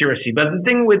accuracy. But the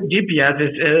thing with GPS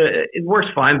is it works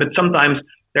fine, but sometimes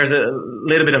there's a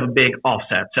little bit of a big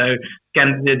offset. So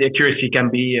the accuracy can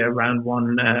be around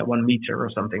 1 meter or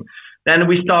something. Then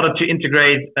we started to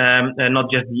integrate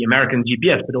not just the American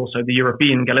GPS, but also the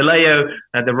European Galileo,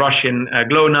 the Russian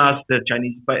GLONASS, the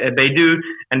Chinese Beidou,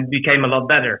 and it became a lot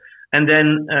better. And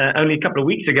then only a couple of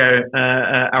weeks ago,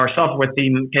 our software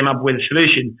team came up with a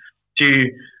solution to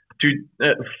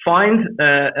find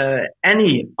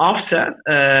any offset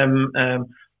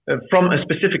from a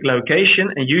specific location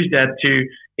and use that to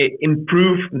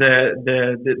improve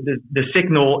the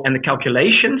signal and the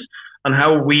calculations on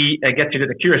how we get to that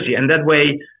accuracy. And that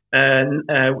way,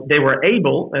 they were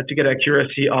able to get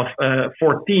accuracy of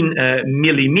 14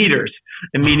 millimeters,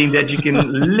 meaning that you can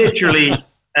literally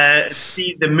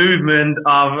see the movement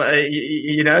of,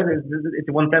 it's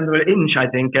 1/10 of an inch, I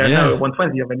think. No,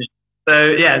 1/20 of an inch.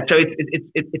 So yeah, so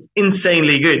it's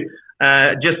insanely good.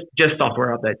 Just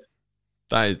software updates.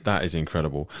 That is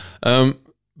incredible.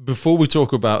 Before we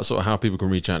talk about sort of how people can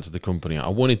reach out to the company, I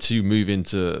wanted to move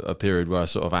into a period where I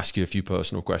sort of ask you a few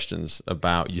personal questions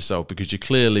about yourself, because you're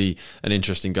clearly an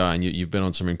interesting guy and you've been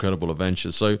on some incredible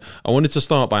adventures. So I wanted to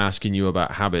start by asking you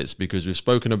about habits, because we've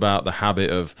spoken about the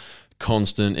habit of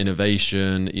constant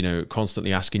innovation,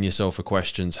 constantly asking yourself for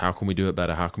questions. How can we do it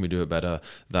better? How can we do it better?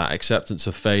 That acceptance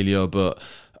of failure. But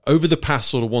over the past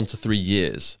sort of 1 to 3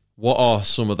 years, what are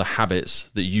some of the habits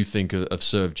that you think have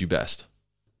served you best?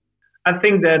 I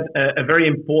think that a very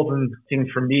important thing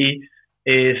for me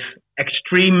is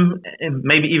extreme,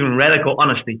 maybe even radical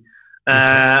honesty.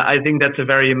 I think that's a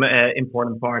very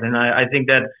important part. And I think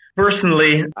that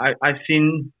personally, I've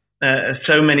seen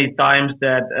so many times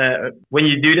that when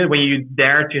you do that, when you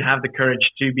dare to have the courage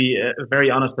to be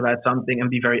very honest about something and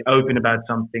be very open about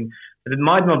something, that it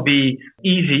might not be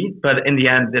easy, but in the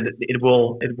end, it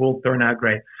will turn out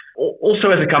great. Also,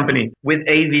 as a company with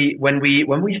AVY, when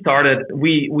we started,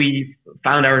 we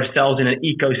found ourselves in an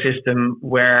ecosystem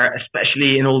where,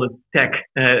 especially in all the tech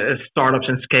startups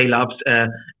and scale-ups,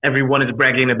 everyone is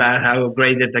bragging about how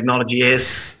great the technology is,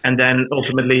 and then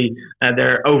ultimately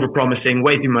they're over-promising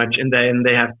way too much, and then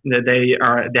they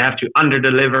have to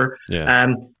under-deliver,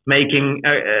 making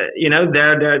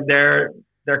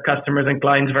their customers and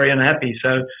clients very unhappy.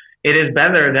 So it is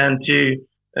better than to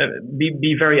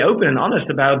be very open and honest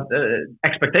about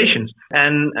expectations,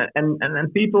 and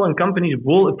people and companies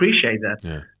will appreciate that.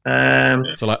 Yeah.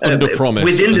 So like under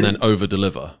promise and then over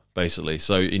deliver, basically.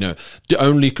 So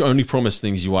only promise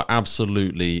things you are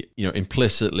absolutely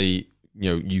implicitly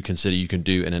you consider you can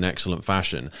do in an excellent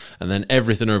fashion. And then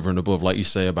everything over and above, like you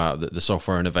say about the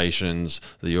software innovations,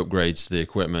 the upgrades to the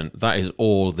equipment, that is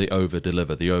all the over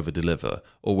deliver,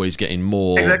 always getting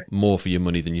more for your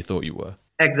money than you thought you were.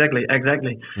 Exactly.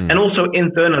 And also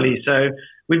internally. So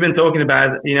we've been talking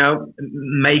about,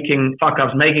 making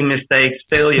fuck-ups, making mistakes,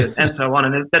 failures, and so on.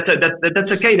 And that's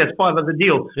okay. That's part of the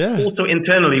deal. Yeah. Also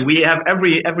internally, we have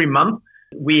every month,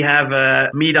 we have a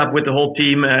meet-up with the whole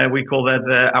team. We call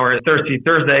that our Thirsty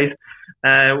Thursdays.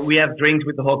 We have drinks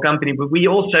with the whole company, but we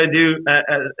also do,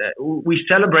 we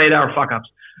celebrate our fuck-ups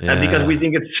because we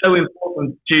think it's so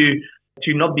important to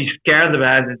not be scared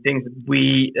about the things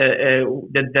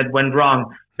that went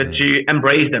wrong, but to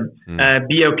embrace them.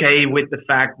 Be okay with the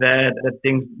fact that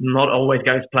things not always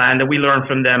go as planned, that we learn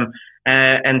from them,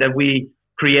 and that we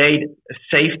create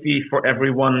safety for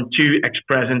everyone to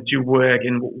express and to work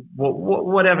in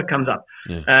whatever comes up.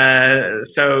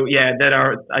 That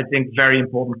are, I think, very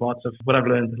important parts of what I've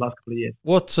learned the last couple of years.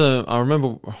 I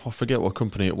remember, I forget what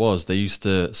company it was, they used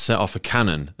to set off a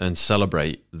cannon and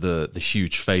celebrate the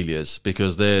huge failures,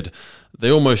 because they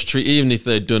almost treat, even if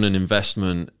they'd done an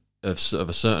investment of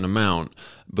a certain amount,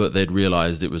 but they'd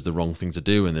realized it was the wrong thing to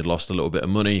do and they'd lost a little bit of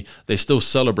money, they still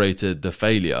celebrated the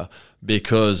failure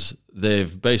because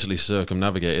they've basically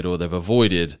circumnavigated, or they've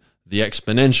avoided the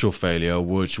exponential failure,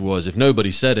 which was if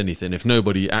nobody said anything, if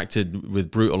nobody acted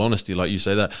with brutal honesty, like you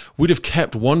say, that we'd have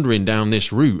kept wandering down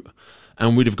this route,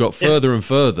 and we'd have got further and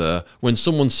further when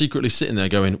someone's secretly sitting there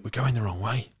going, we're going the wrong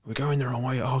way.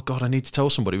 Oh God, I need to tell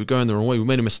somebody we're going the wrong way. We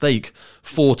made a mistake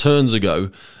 4 turns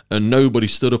ago, and nobody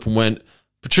stood up and went,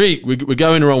 Patrique, we're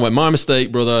going the wrong way. My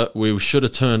mistake, brother. We should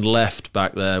have turned left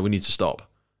back there. We need to stop.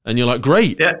 And you're like,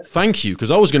 great, thank you, because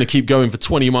I was going to keep going for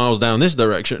 20 miles down this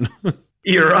direction.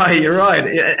 You're right.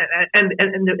 And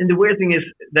the weird thing is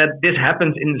that this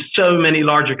happens in so many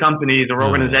larger companies or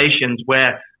organizations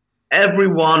where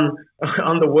everyone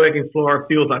on the working floor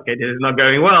feels like, okay, this is not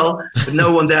going well, but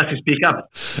no one dares to speak up.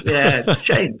 Yeah, it's a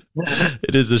shame.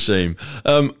 It is a shame.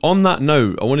 On that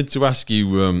note, I wanted to ask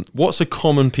you, what's a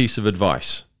common piece of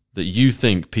advice that you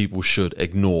think people should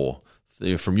ignore?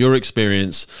 From your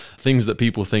experience, things that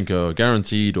people think are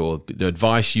guaranteed, or the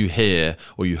advice you hear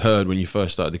or you heard when you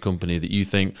first started the company that you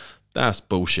think, that's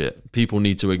bullshit. People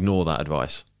need to ignore that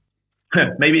advice.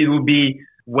 Maybe it would be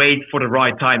wait for the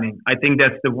right timing. I think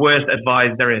that's the worst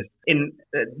advice there is.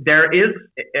 There is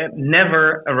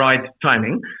never a right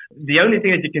timing. The only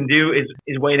thing that you can do is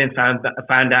wait and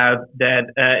find out that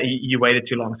you waited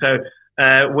too long. So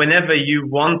whenever you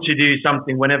want to do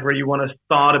something, whenever you want to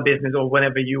start a business, or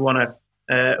whenever you want to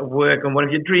work on one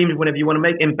of your dreams, whenever you want to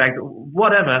make impact,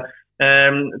 whatever,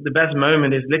 the best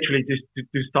moment is literally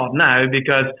to start now,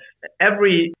 because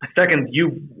every second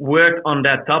you work on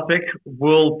that topic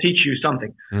will teach you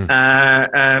something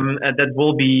that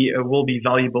will be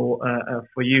valuable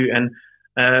for you. And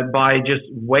by just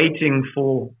waiting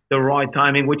for the right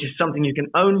timing, which is something you can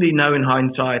only know in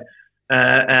hindsight,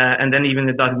 and then even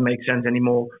it doesn't make sense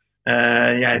anymore.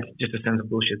 It's just a sense of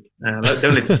bullshit.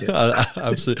 Don't listen to it.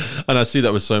 Absolutely. And I see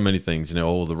that with so many things,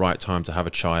 the right time to have a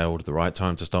child, the right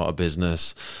time to start a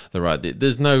business,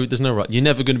 there's no right. You're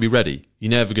never going to be ready.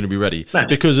 No.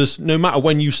 Because no matter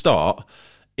when you start,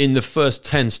 in the first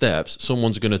 10 steps,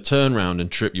 someone's going to turn around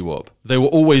and trip you up. They were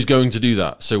always going to do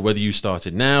that. So whether you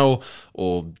started now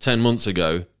or 10 months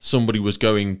ago, somebody was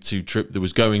going to trip. There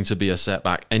was going to be a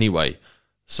setback anyway.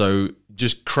 So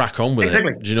just crack on with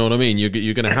it. Do you know what I mean? You're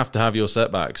going to have your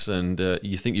setbacks, and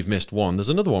you think you've missed one. There's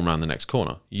another one around the next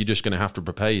corner. You're just going to have to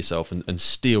prepare yourself and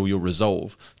steel your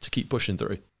resolve to keep pushing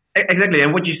through. Exactly.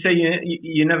 And what you say,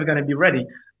 you're never going to be ready,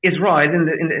 is right. In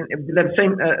the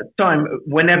same time,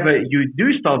 whenever you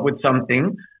do start with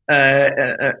something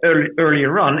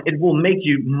earlier on, it will make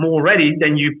you more ready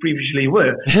than you previously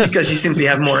were, because you simply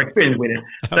have more experience with it.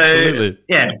 Absolutely. So,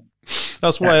 yeah.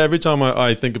 That's why every time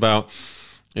I think about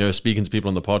speaking to people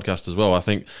on the podcast as well, I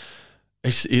think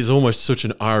it's almost such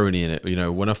an irony in it.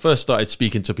 When I first started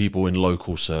speaking to people in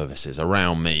local services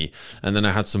around me, and then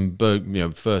I had some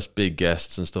first big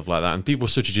guests and stuff like that, and people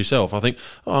such as yourself, I think,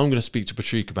 I'm going to speak to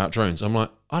Patrique about drones. I'm like,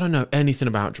 I don't know anything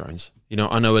about drones.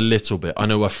 I know a little bit. I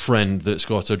know a friend that's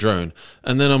got a drone.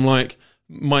 And then I'm like,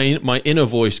 my inner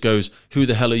voice goes, who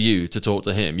the hell are you to talk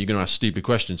to him? You're going to ask stupid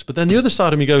questions. But then the other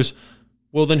side of me goes,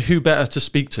 well, then who better to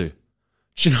speak to?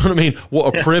 Do you know what I mean?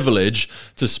 What a privilege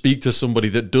to speak to somebody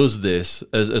that does this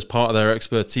as part of their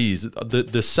expertise.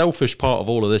 The selfish part of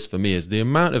all of this for me is the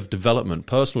amount of development,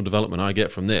 personal development I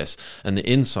get from this, and the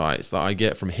insights that I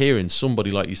get from hearing somebody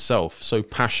like yourself so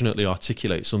passionately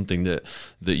articulate something that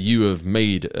you have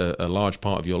made a large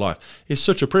part of your life is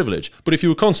such a privilege. But if you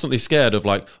were constantly scared of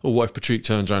like, oh, what if Patrique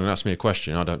turns around and asks me a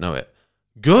question? I don't know it.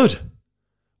 Good.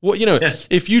 What, you know,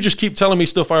 if you just keep telling me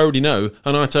stuff I already know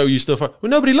and I tell you stuff, well,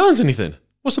 nobody learns anything.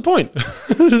 What's the point?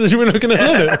 We're not going to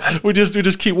learn it. We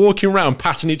just keep walking around,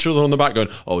 patting each other on the back, going,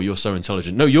 "Oh, you're so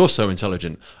intelligent." No, you're so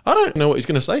intelligent. I don't know what he's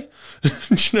going to say.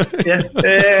 You know?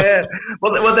 Yeah.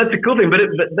 Well, that's a cool thing, but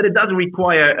it does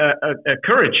require a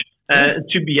courage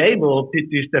to be able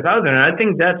to step out there. And I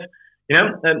think that's, you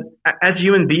know, as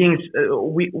human beings,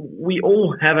 we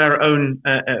all have our own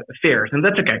fears, and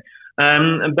that's okay.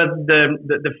 But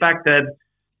the fact that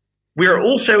we are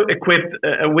also equipped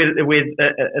with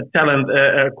a talent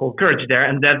called courage there,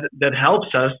 and that helps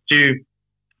us to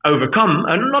overcome,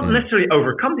 not necessarily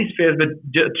overcome these fears, but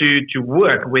to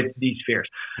work with these fears.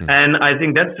 And I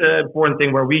think that's an important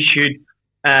thing where we should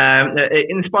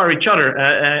inspire each other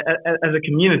as a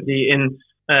community.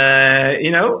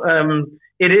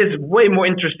 It is way more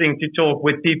interesting to talk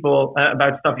with people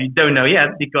about stuff you don't know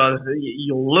yet, because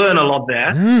you'll learn a lot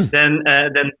there than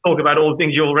talk about all the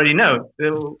things you already know.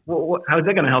 How's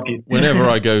that going to help you? Whenever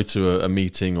I go to a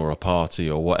meeting or a party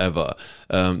or whatever,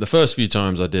 the first few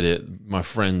times I did it, my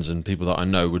friends and people that I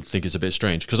know would think it's a bit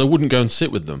strange because I wouldn't go and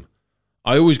sit with them.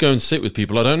 I always go and sit with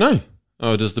people I don't know.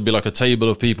 Oh, just to be like a table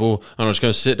of people, and I just go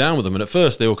and sit down with them. And at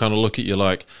first, they all kind of look at you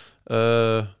like,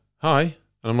 "Hi," and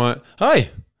I'm like, "Hi.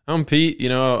 I'm Pete, you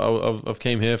know, I've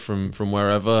came here from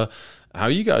wherever. How are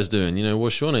you guys doing? You know,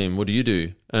 what's your name? What do you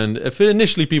do?" And if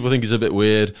initially people think it's a bit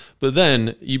weird, but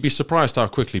then you'd be surprised how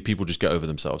quickly people just get over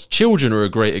themselves. Children are a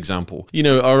great example. You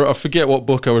know, I forget what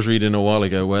book I was reading a while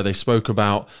ago where they spoke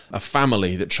about a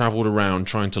family that traveled around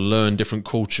trying to learn different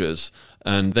cultures.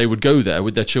 And they would go there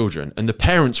with their children, and the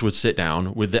parents would sit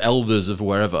down with the elders of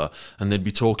wherever, and they'd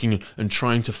be talking and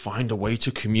trying to find a way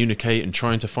to communicate and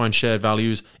trying to find shared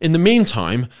values. In the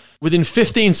meantime, within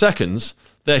 15 seconds,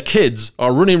 their kids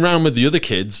are running around with the other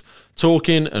kids,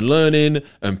 talking and learning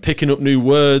and picking up new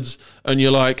words. And you're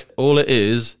like, all it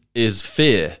is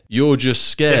fear. You're just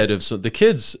scared of something. The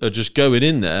kids are just going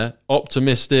in there,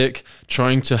 optimistic,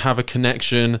 trying to have a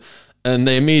connection. And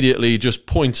they immediately just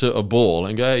point at a ball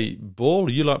and go, "Hey, ball,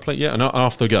 you like playing?" Yeah, and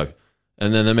off they go.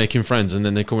 And then they're making friends, and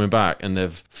then they're coming back, and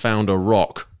they've found a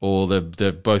rock, or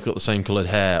they've both got the same coloured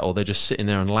hair, or they're just sitting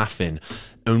there and laughing.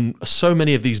 And so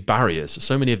many of these barriers,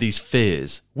 so many of these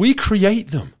fears, we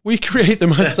create them. We create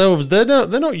them ourselves. They're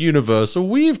not universal.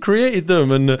 We've created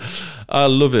them, and I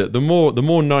love it. The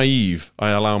more naive I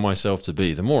allow myself to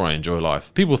be, the more I enjoy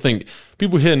life. People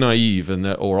hear naive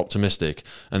or optimistic,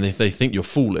 and they think you're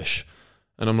foolish.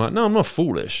 And I'm like, no, I'm not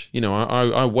foolish. You know,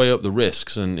 I weigh up the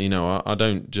risks, and you know, I'm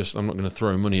not going to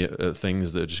throw money at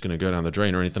things that are just going to go down the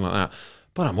drain or anything like that.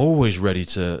 But I'm always ready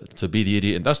to be the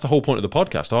idiot. And that's the whole point of the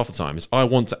podcast half the time, is I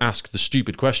want to ask the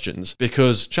stupid questions,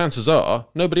 because chances are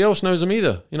nobody else knows them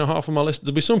either. You know, half of my list,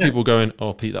 there'll be some people going,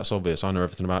 "Oh, Pete, that's obvious. I know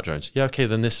everything about drones." Yeah, okay,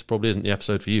 then this probably isn't the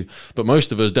episode for you. But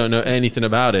most of us don't know anything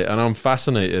about it. And I'm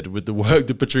fascinated with the work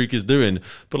that Patrique is doing.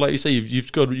 But like you say,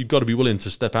 you've got to be willing to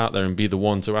step out there and be the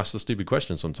one to ask the stupid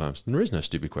questions sometimes. And there is no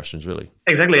stupid questions, really.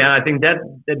 Exactly. And I think that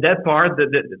part,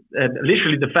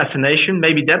 literally the fascination,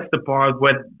 maybe that's the part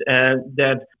what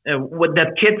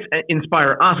that kids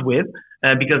inspire us with,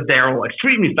 because they're all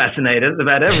extremely fascinated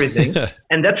about everything.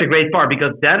 And that's a great part,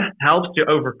 because that helps to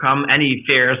overcome any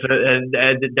fears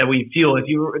that we feel. If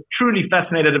you're truly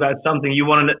fascinated about something, you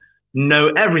want to know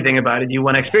everything about it, you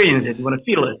want to experience it, you want to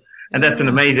feel it. And that's an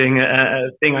amazing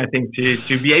thing, I think,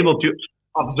 to be able to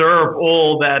observe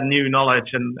all that new knowledge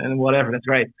and whatever. That's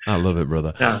great. I love it,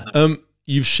 brother. Yeah.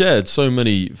 You've shared so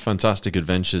many fantastic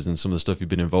adventures and some of the stuff you've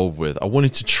been involved with. I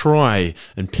wanted to try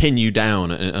and pin you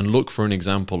down and look for an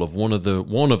example of one of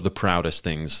the proudest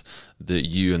things that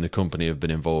you and the company have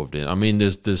been involved in. I mean,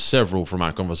 there's several from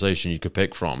our conversation you could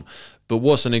pick from, but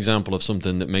what's an example of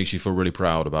something that makes you feel really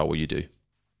proud about what you do?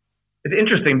 It's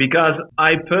interesting, because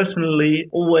I personally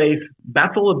always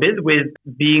battle a bit with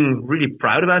being really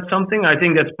proud about something. I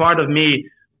think that's part of me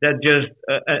that just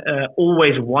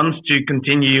always wants to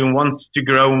continue and wants to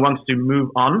grow and wants to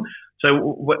move on. So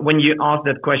when you ask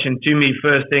that question to me,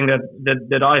 first thing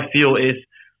that I feel is,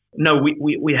 no,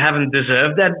 we haven't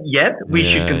deserved that yet. We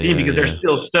should continue, because there's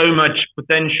still so much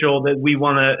potential that we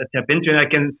want to tap into. And I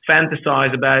can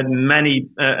fantasize about many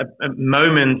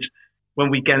moments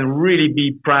when we can really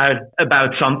be proud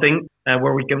about something,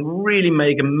 where we can really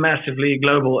make a massively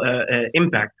global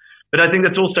impact. But I think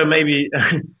that's also maybe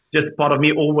just part of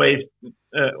me always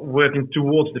working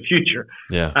towards the future.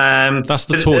 Yeah, that's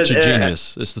the torture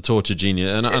genius. It's the torture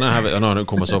genius, and I have it. And I don't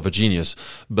call myself a genius,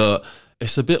 but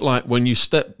it's a bit like when you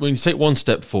take one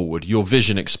step forward, your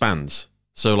vision expands.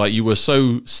 So like you were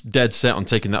so dead set on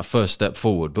taking that first step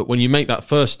forward, but when you make that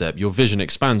first step, your vision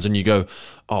expands and you go,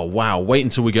 oh wow, wait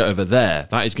until we get over there.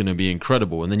 That is going to be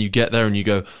incredible. And then you get there and you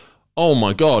go, oh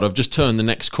my God, I've just turned the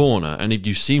next corner. And if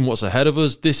you've seen what's ahead of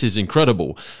us, this is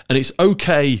incredible. And it's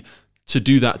okay to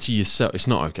do that to yourself. It's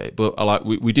not okay, but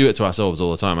we do it to ourselves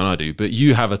all the time, and I do. But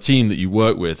you have a team that you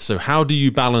work with. So how do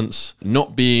you balance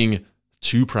not being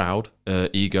too proud,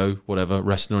 ego, whatever,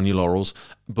 resting on your laurels,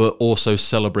 but also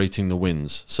celebrating the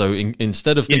wins? So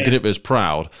instead of thinking of it as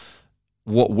proud,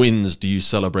 what wins do you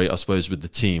celebrate, I suppose, with the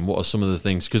team? What are some of the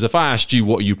things? Because if I asked you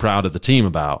what are you proud of the team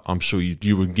about, I'm sure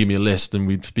you would give me a list and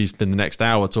we'd spend the next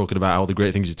hour talking about all the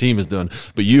great things your team has done.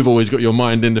 But you've always got your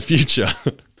mind in the future.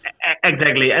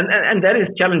 Exactly. And that is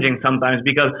challenging sometimes,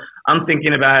 because I'm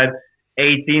thinking about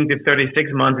 18 to 36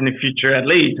 months in the future at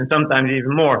least, and sometimes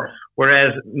even more. Whereas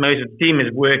most of the team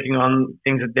is working on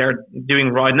things that they're doing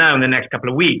right now in the next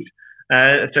couple of weeks.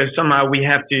 So somehow we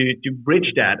have to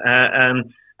bridge that.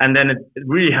 And then it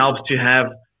really helps to have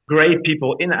great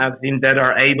people in our team that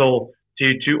are able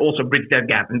to also bridge that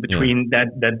gap in between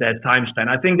that time span.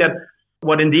 I think that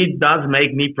what indeed does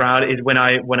make me proud is when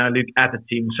I look at the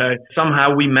team. So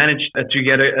somehow we managed to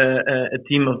get a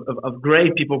team of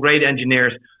great people, great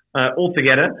engineers, all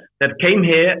together that came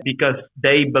here because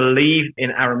they believe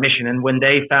in our mission. And when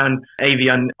they found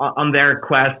AVY on their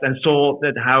quest and saw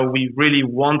that how we really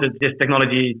wanted this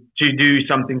technology to do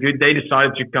something good, they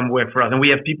decided to come work for us. And we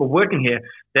have people working here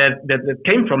that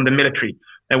came from the military.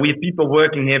 And we have people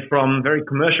working here from very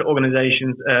commercial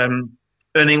organizations,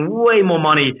 earning way more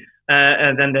money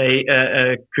than they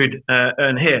could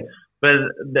earn here. But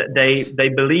they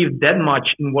believe that much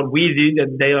in what we do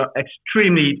that they are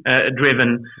extremely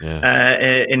driven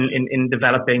in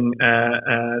developing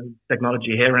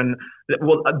technology here, and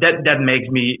that makes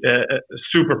me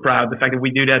super proud. The fact that we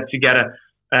do that together,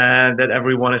 that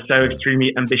everyone is so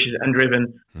extremely ambitious and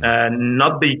driven,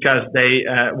 not because they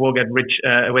will get rich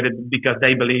with it, because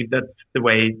they believe that's the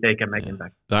way they can make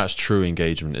impact. That's true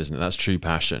engagement, isn't it? That's true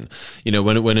passion. You know,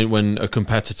 when a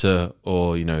competitor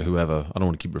or, you know, whoever, I don't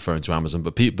want to keep referring to Amazon,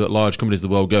 but large companies of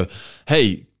the world go,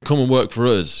 hey, come and work for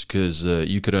us because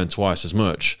you could earn twice as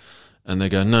much. And they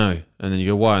go, no. And then you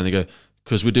go, why? And they go,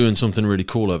 because we're doing something really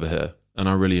cool over here and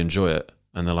I really enjoy it.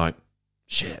 And they're like,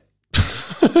 shit.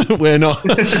 we're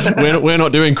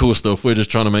not doing cool stuff, we're just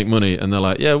trying to make money. And they're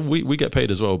like, yeah, we get paid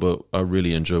as well, but I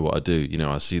really enjoy what I do. You know,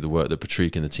 I see the work that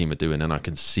Patrique and the team are doing, and I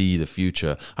can see the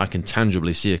future. I can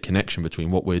tangibly see a connection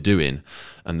between what we're doing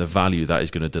and the value that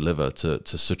is going to deliver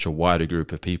to such a wider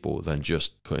group of people than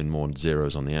just putting more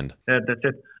zeros on the end. That's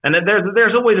it. And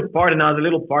there's always a part in us, a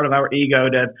little part of our ego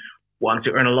that wants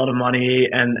to earn a lot of money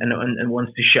and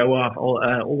wants to show off all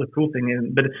the cool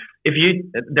things. But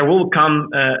there will come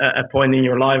a point in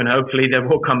your life, and hopefully that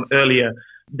will come earlier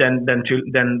than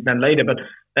later. But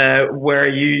where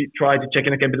you try to check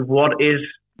in, okay, but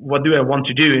what do I want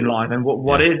to do in life, and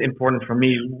what is important for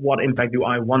me? What impact do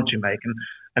I want to make?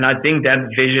 And I think that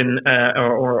vision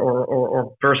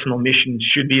or personal mission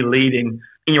should be leading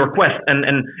in your quest. And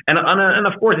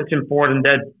of course, it's important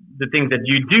that the things that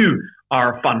you do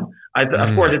are fun.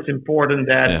 Of course, it's important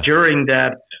that during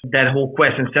that whole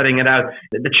quest and setting it out,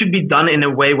 that should be done in a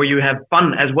way where you have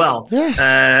fun as well. Yes.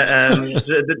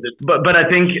 But I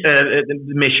think the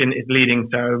mission is leading.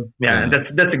 So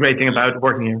that's a great thing about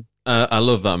working here. I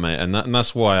love that, mate, and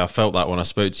that's why I felt that when I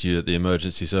spoke to you at the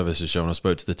emergency services show and I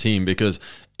spoke to the team, because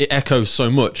it echoes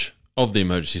so much of the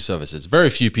emergency services. Very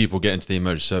few people get into the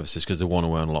emergency services because they want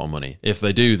to earn a lot of money. If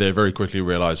they do, they very quickly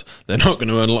realize they're not going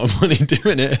to earn a lot of money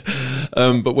doing it.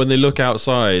 But when they look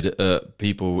outside at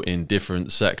people in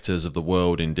different sectors of the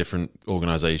world, in different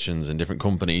organizations and different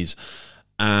companies,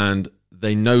 and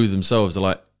they know themselves, they're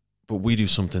like, but we do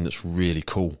something that's really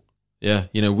cool. Yeah,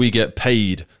 you know, we get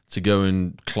paid to go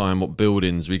and climb up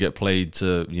buildings. We get paid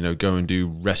to, you know, go and do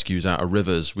rescues out of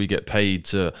rivers. We get paid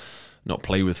to not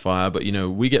play with fire, but, you know,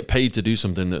 we get paid to do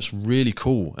something that's really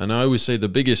cool. And I always say the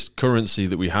biggest currency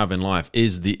that we have in life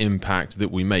is the impact that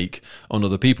we make on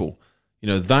other people. You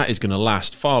know, that is going to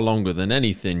last far longer than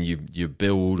anything you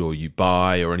build or you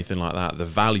buy or anything like that. The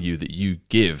value that you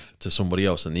give to somebody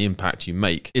else and the impact you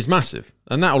make is massive,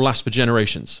 and that will last for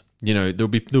generations. You know,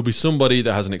 there'll be somebody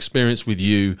that has an experience with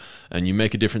you and you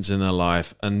make a difference in their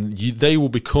life, and they will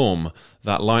become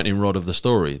that lightning rod of the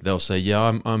story. They'll say,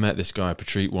 yeah, I met this guy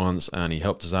Patrique once and he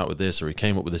helped us out with this, or he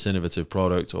came up with this innovative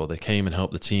product, or they came and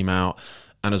helped the team out.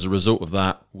 and as a result of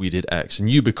that, we did X. And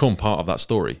you become part of that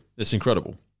story. It's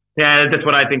incredible. Yeah, that's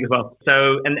what I think as well.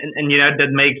 So, and you know,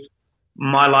 that makes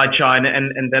my light shine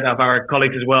and that of our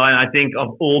colleagues as well. And I think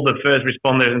of all the first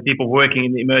responders and people working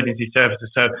in the emergency services.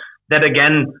 So that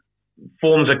again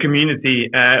forms a community,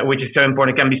 which is so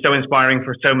important. It can be so inspiring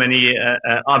for so many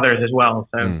others as well.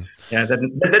 So yeah,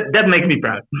 that makes me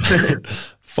proud.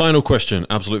 Final question,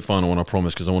 absolute final one, I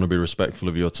promise, because I want to be respectful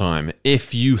of your time.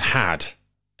 If you had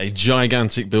a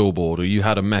gigantic billboard, or you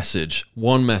had a message,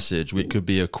 one message, it could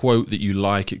be a quote that you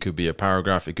like, it could be a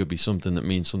paragraph, it could be something that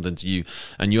means something to you,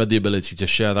 and you had the ability to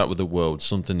share that with the world,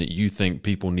 something that you think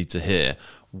people need to hear,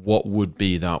 what would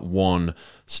be that one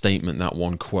statement, that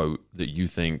one quote that you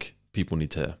think people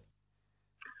need to hear?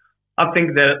 I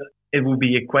think that it would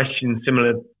be a question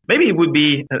similar. Maybe it would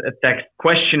be a text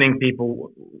questioning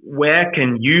people, where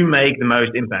can you make the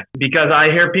most impact? Because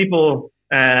I hear people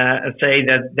say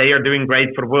that they are doing great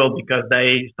for the world because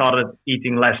they started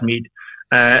eating less meat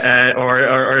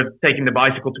or taking the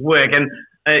bicycle to work. And,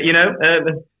 you know,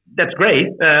 that's great.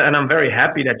 And I'm very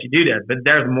happy that you do that. But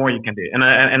there's more you can do. And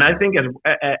I think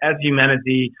as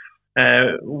humanity,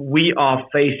 we are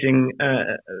facing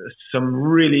some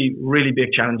really, really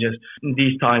big challenges in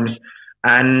these times.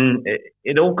 And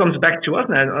it all comes back to us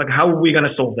now. Like, how are we going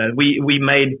to solve that? We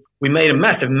made a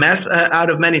massive mess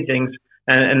out of many things.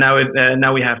 And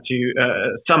now we have to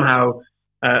somehow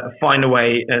find a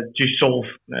way to solve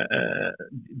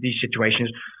these situations.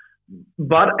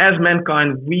 But as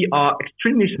mankind, we are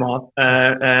extremely smart.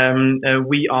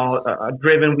 We are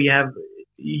driven. We have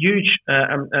huge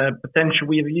potential.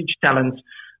 We have huge talents.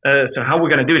 So how are we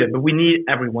going to do that? But we need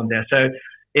everyone there. So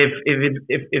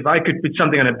if I could put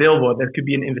something on a billboard, that could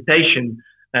be an invitation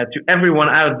to everyone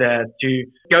out there to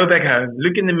go back home,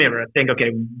 look in the mirror, think,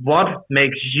 okay, what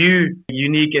makes you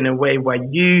unique in a way where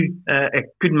you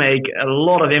could make a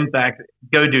lot of impact?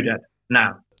 Go do that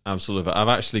now. Absolutely. I've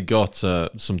actually got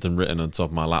something written on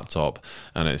top of my laptop,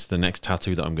 and it's the next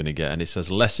tattoo that I'm going to get, and it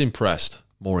says, less impressed,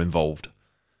 more involved.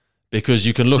 Because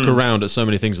you can look around at so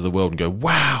many things of the world and go,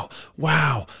 wow,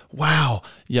 wow, wow.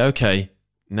 Yeah, okay,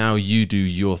 now you do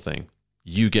your thing.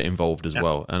 You get involved as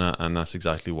well, and that's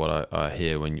exactly what I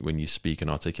hear when you speak and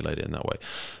articulate it in that way.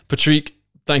 Patrique,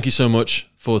 thank you so much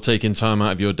for taking time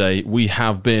out of your day. We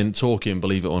have been talking,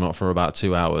 believe it or not, for about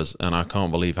 2 hours, and I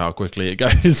can't believe how quickly it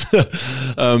goes.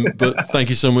 But thank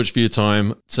you so much for your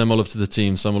time. Send my love to the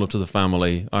team, send my love to the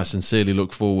family. I sincerely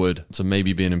look forward to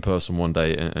maybe being in person one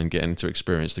day and getting to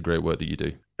experience the great work that you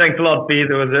do. Thanks a lot, Pete.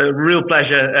 It was a real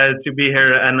pleasure to be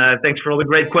here, and thanks for all the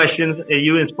great questions.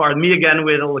 You inspired me again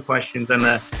with all the questions, and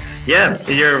yeah,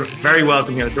 you're very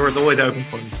welcome here. The door's always open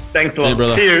for me. Thanks a lot.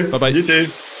 Brother. See you. Bye-bye. You too.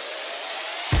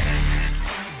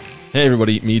 Hey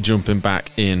everybody, me jumping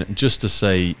back in just to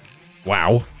say,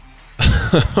 wow.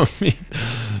 I mean,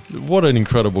 what an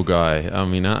incredible guy. I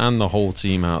mean, and the whole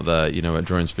team out there, you know, at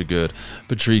Drones for Good.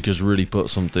 Patrique has really put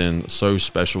something so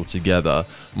special together.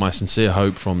 My sincere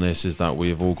hope from this is that we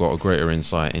have all got a greater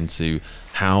insight into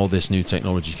how this new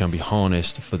technology can be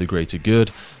harnessed for the greater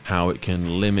good, how it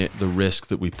can limit the risk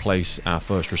that we place our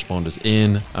first responders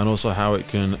in, and also how it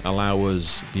can allow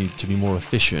us to be more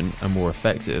efficient and more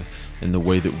effective in the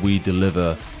way that we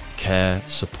deliver care,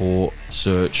 support,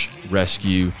 search,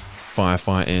 rescue,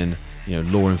 firefighting, you know,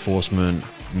 law enforcement,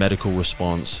 medical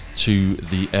response to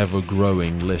the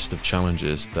ever-growing list of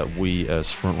challenges that we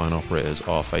as frontline operators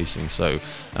are facing. So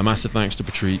a massive thanks to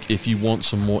Patrique. If you want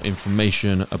some more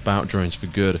information about Drones for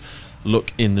Good,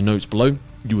 look in the notes below.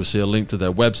 You will see a link to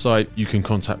their website. You can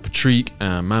contact Patrique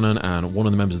and Manon, and one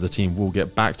of the members of the team will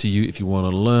get back to you if you want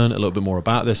to learn a little bit more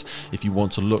about this. If you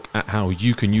want to look at how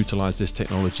you can utilize this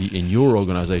technology in your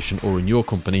organization or in your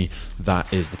company,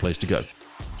 that is the place to go.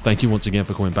 Thank you once again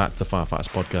for coming back to the Firefighters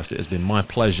Podcast. It has been my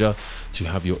pleasure to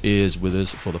have your ears with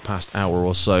us for the past hour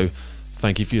or so.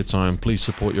 Thank you for your time. Please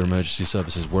support your emergency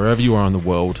services wherever you are in the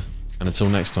world. And until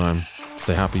next time,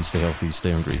 stay happy, stay healthy,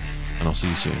 stay hungry. And I'll see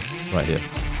you soon, right here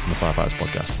on the Firefighters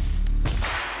Podcast.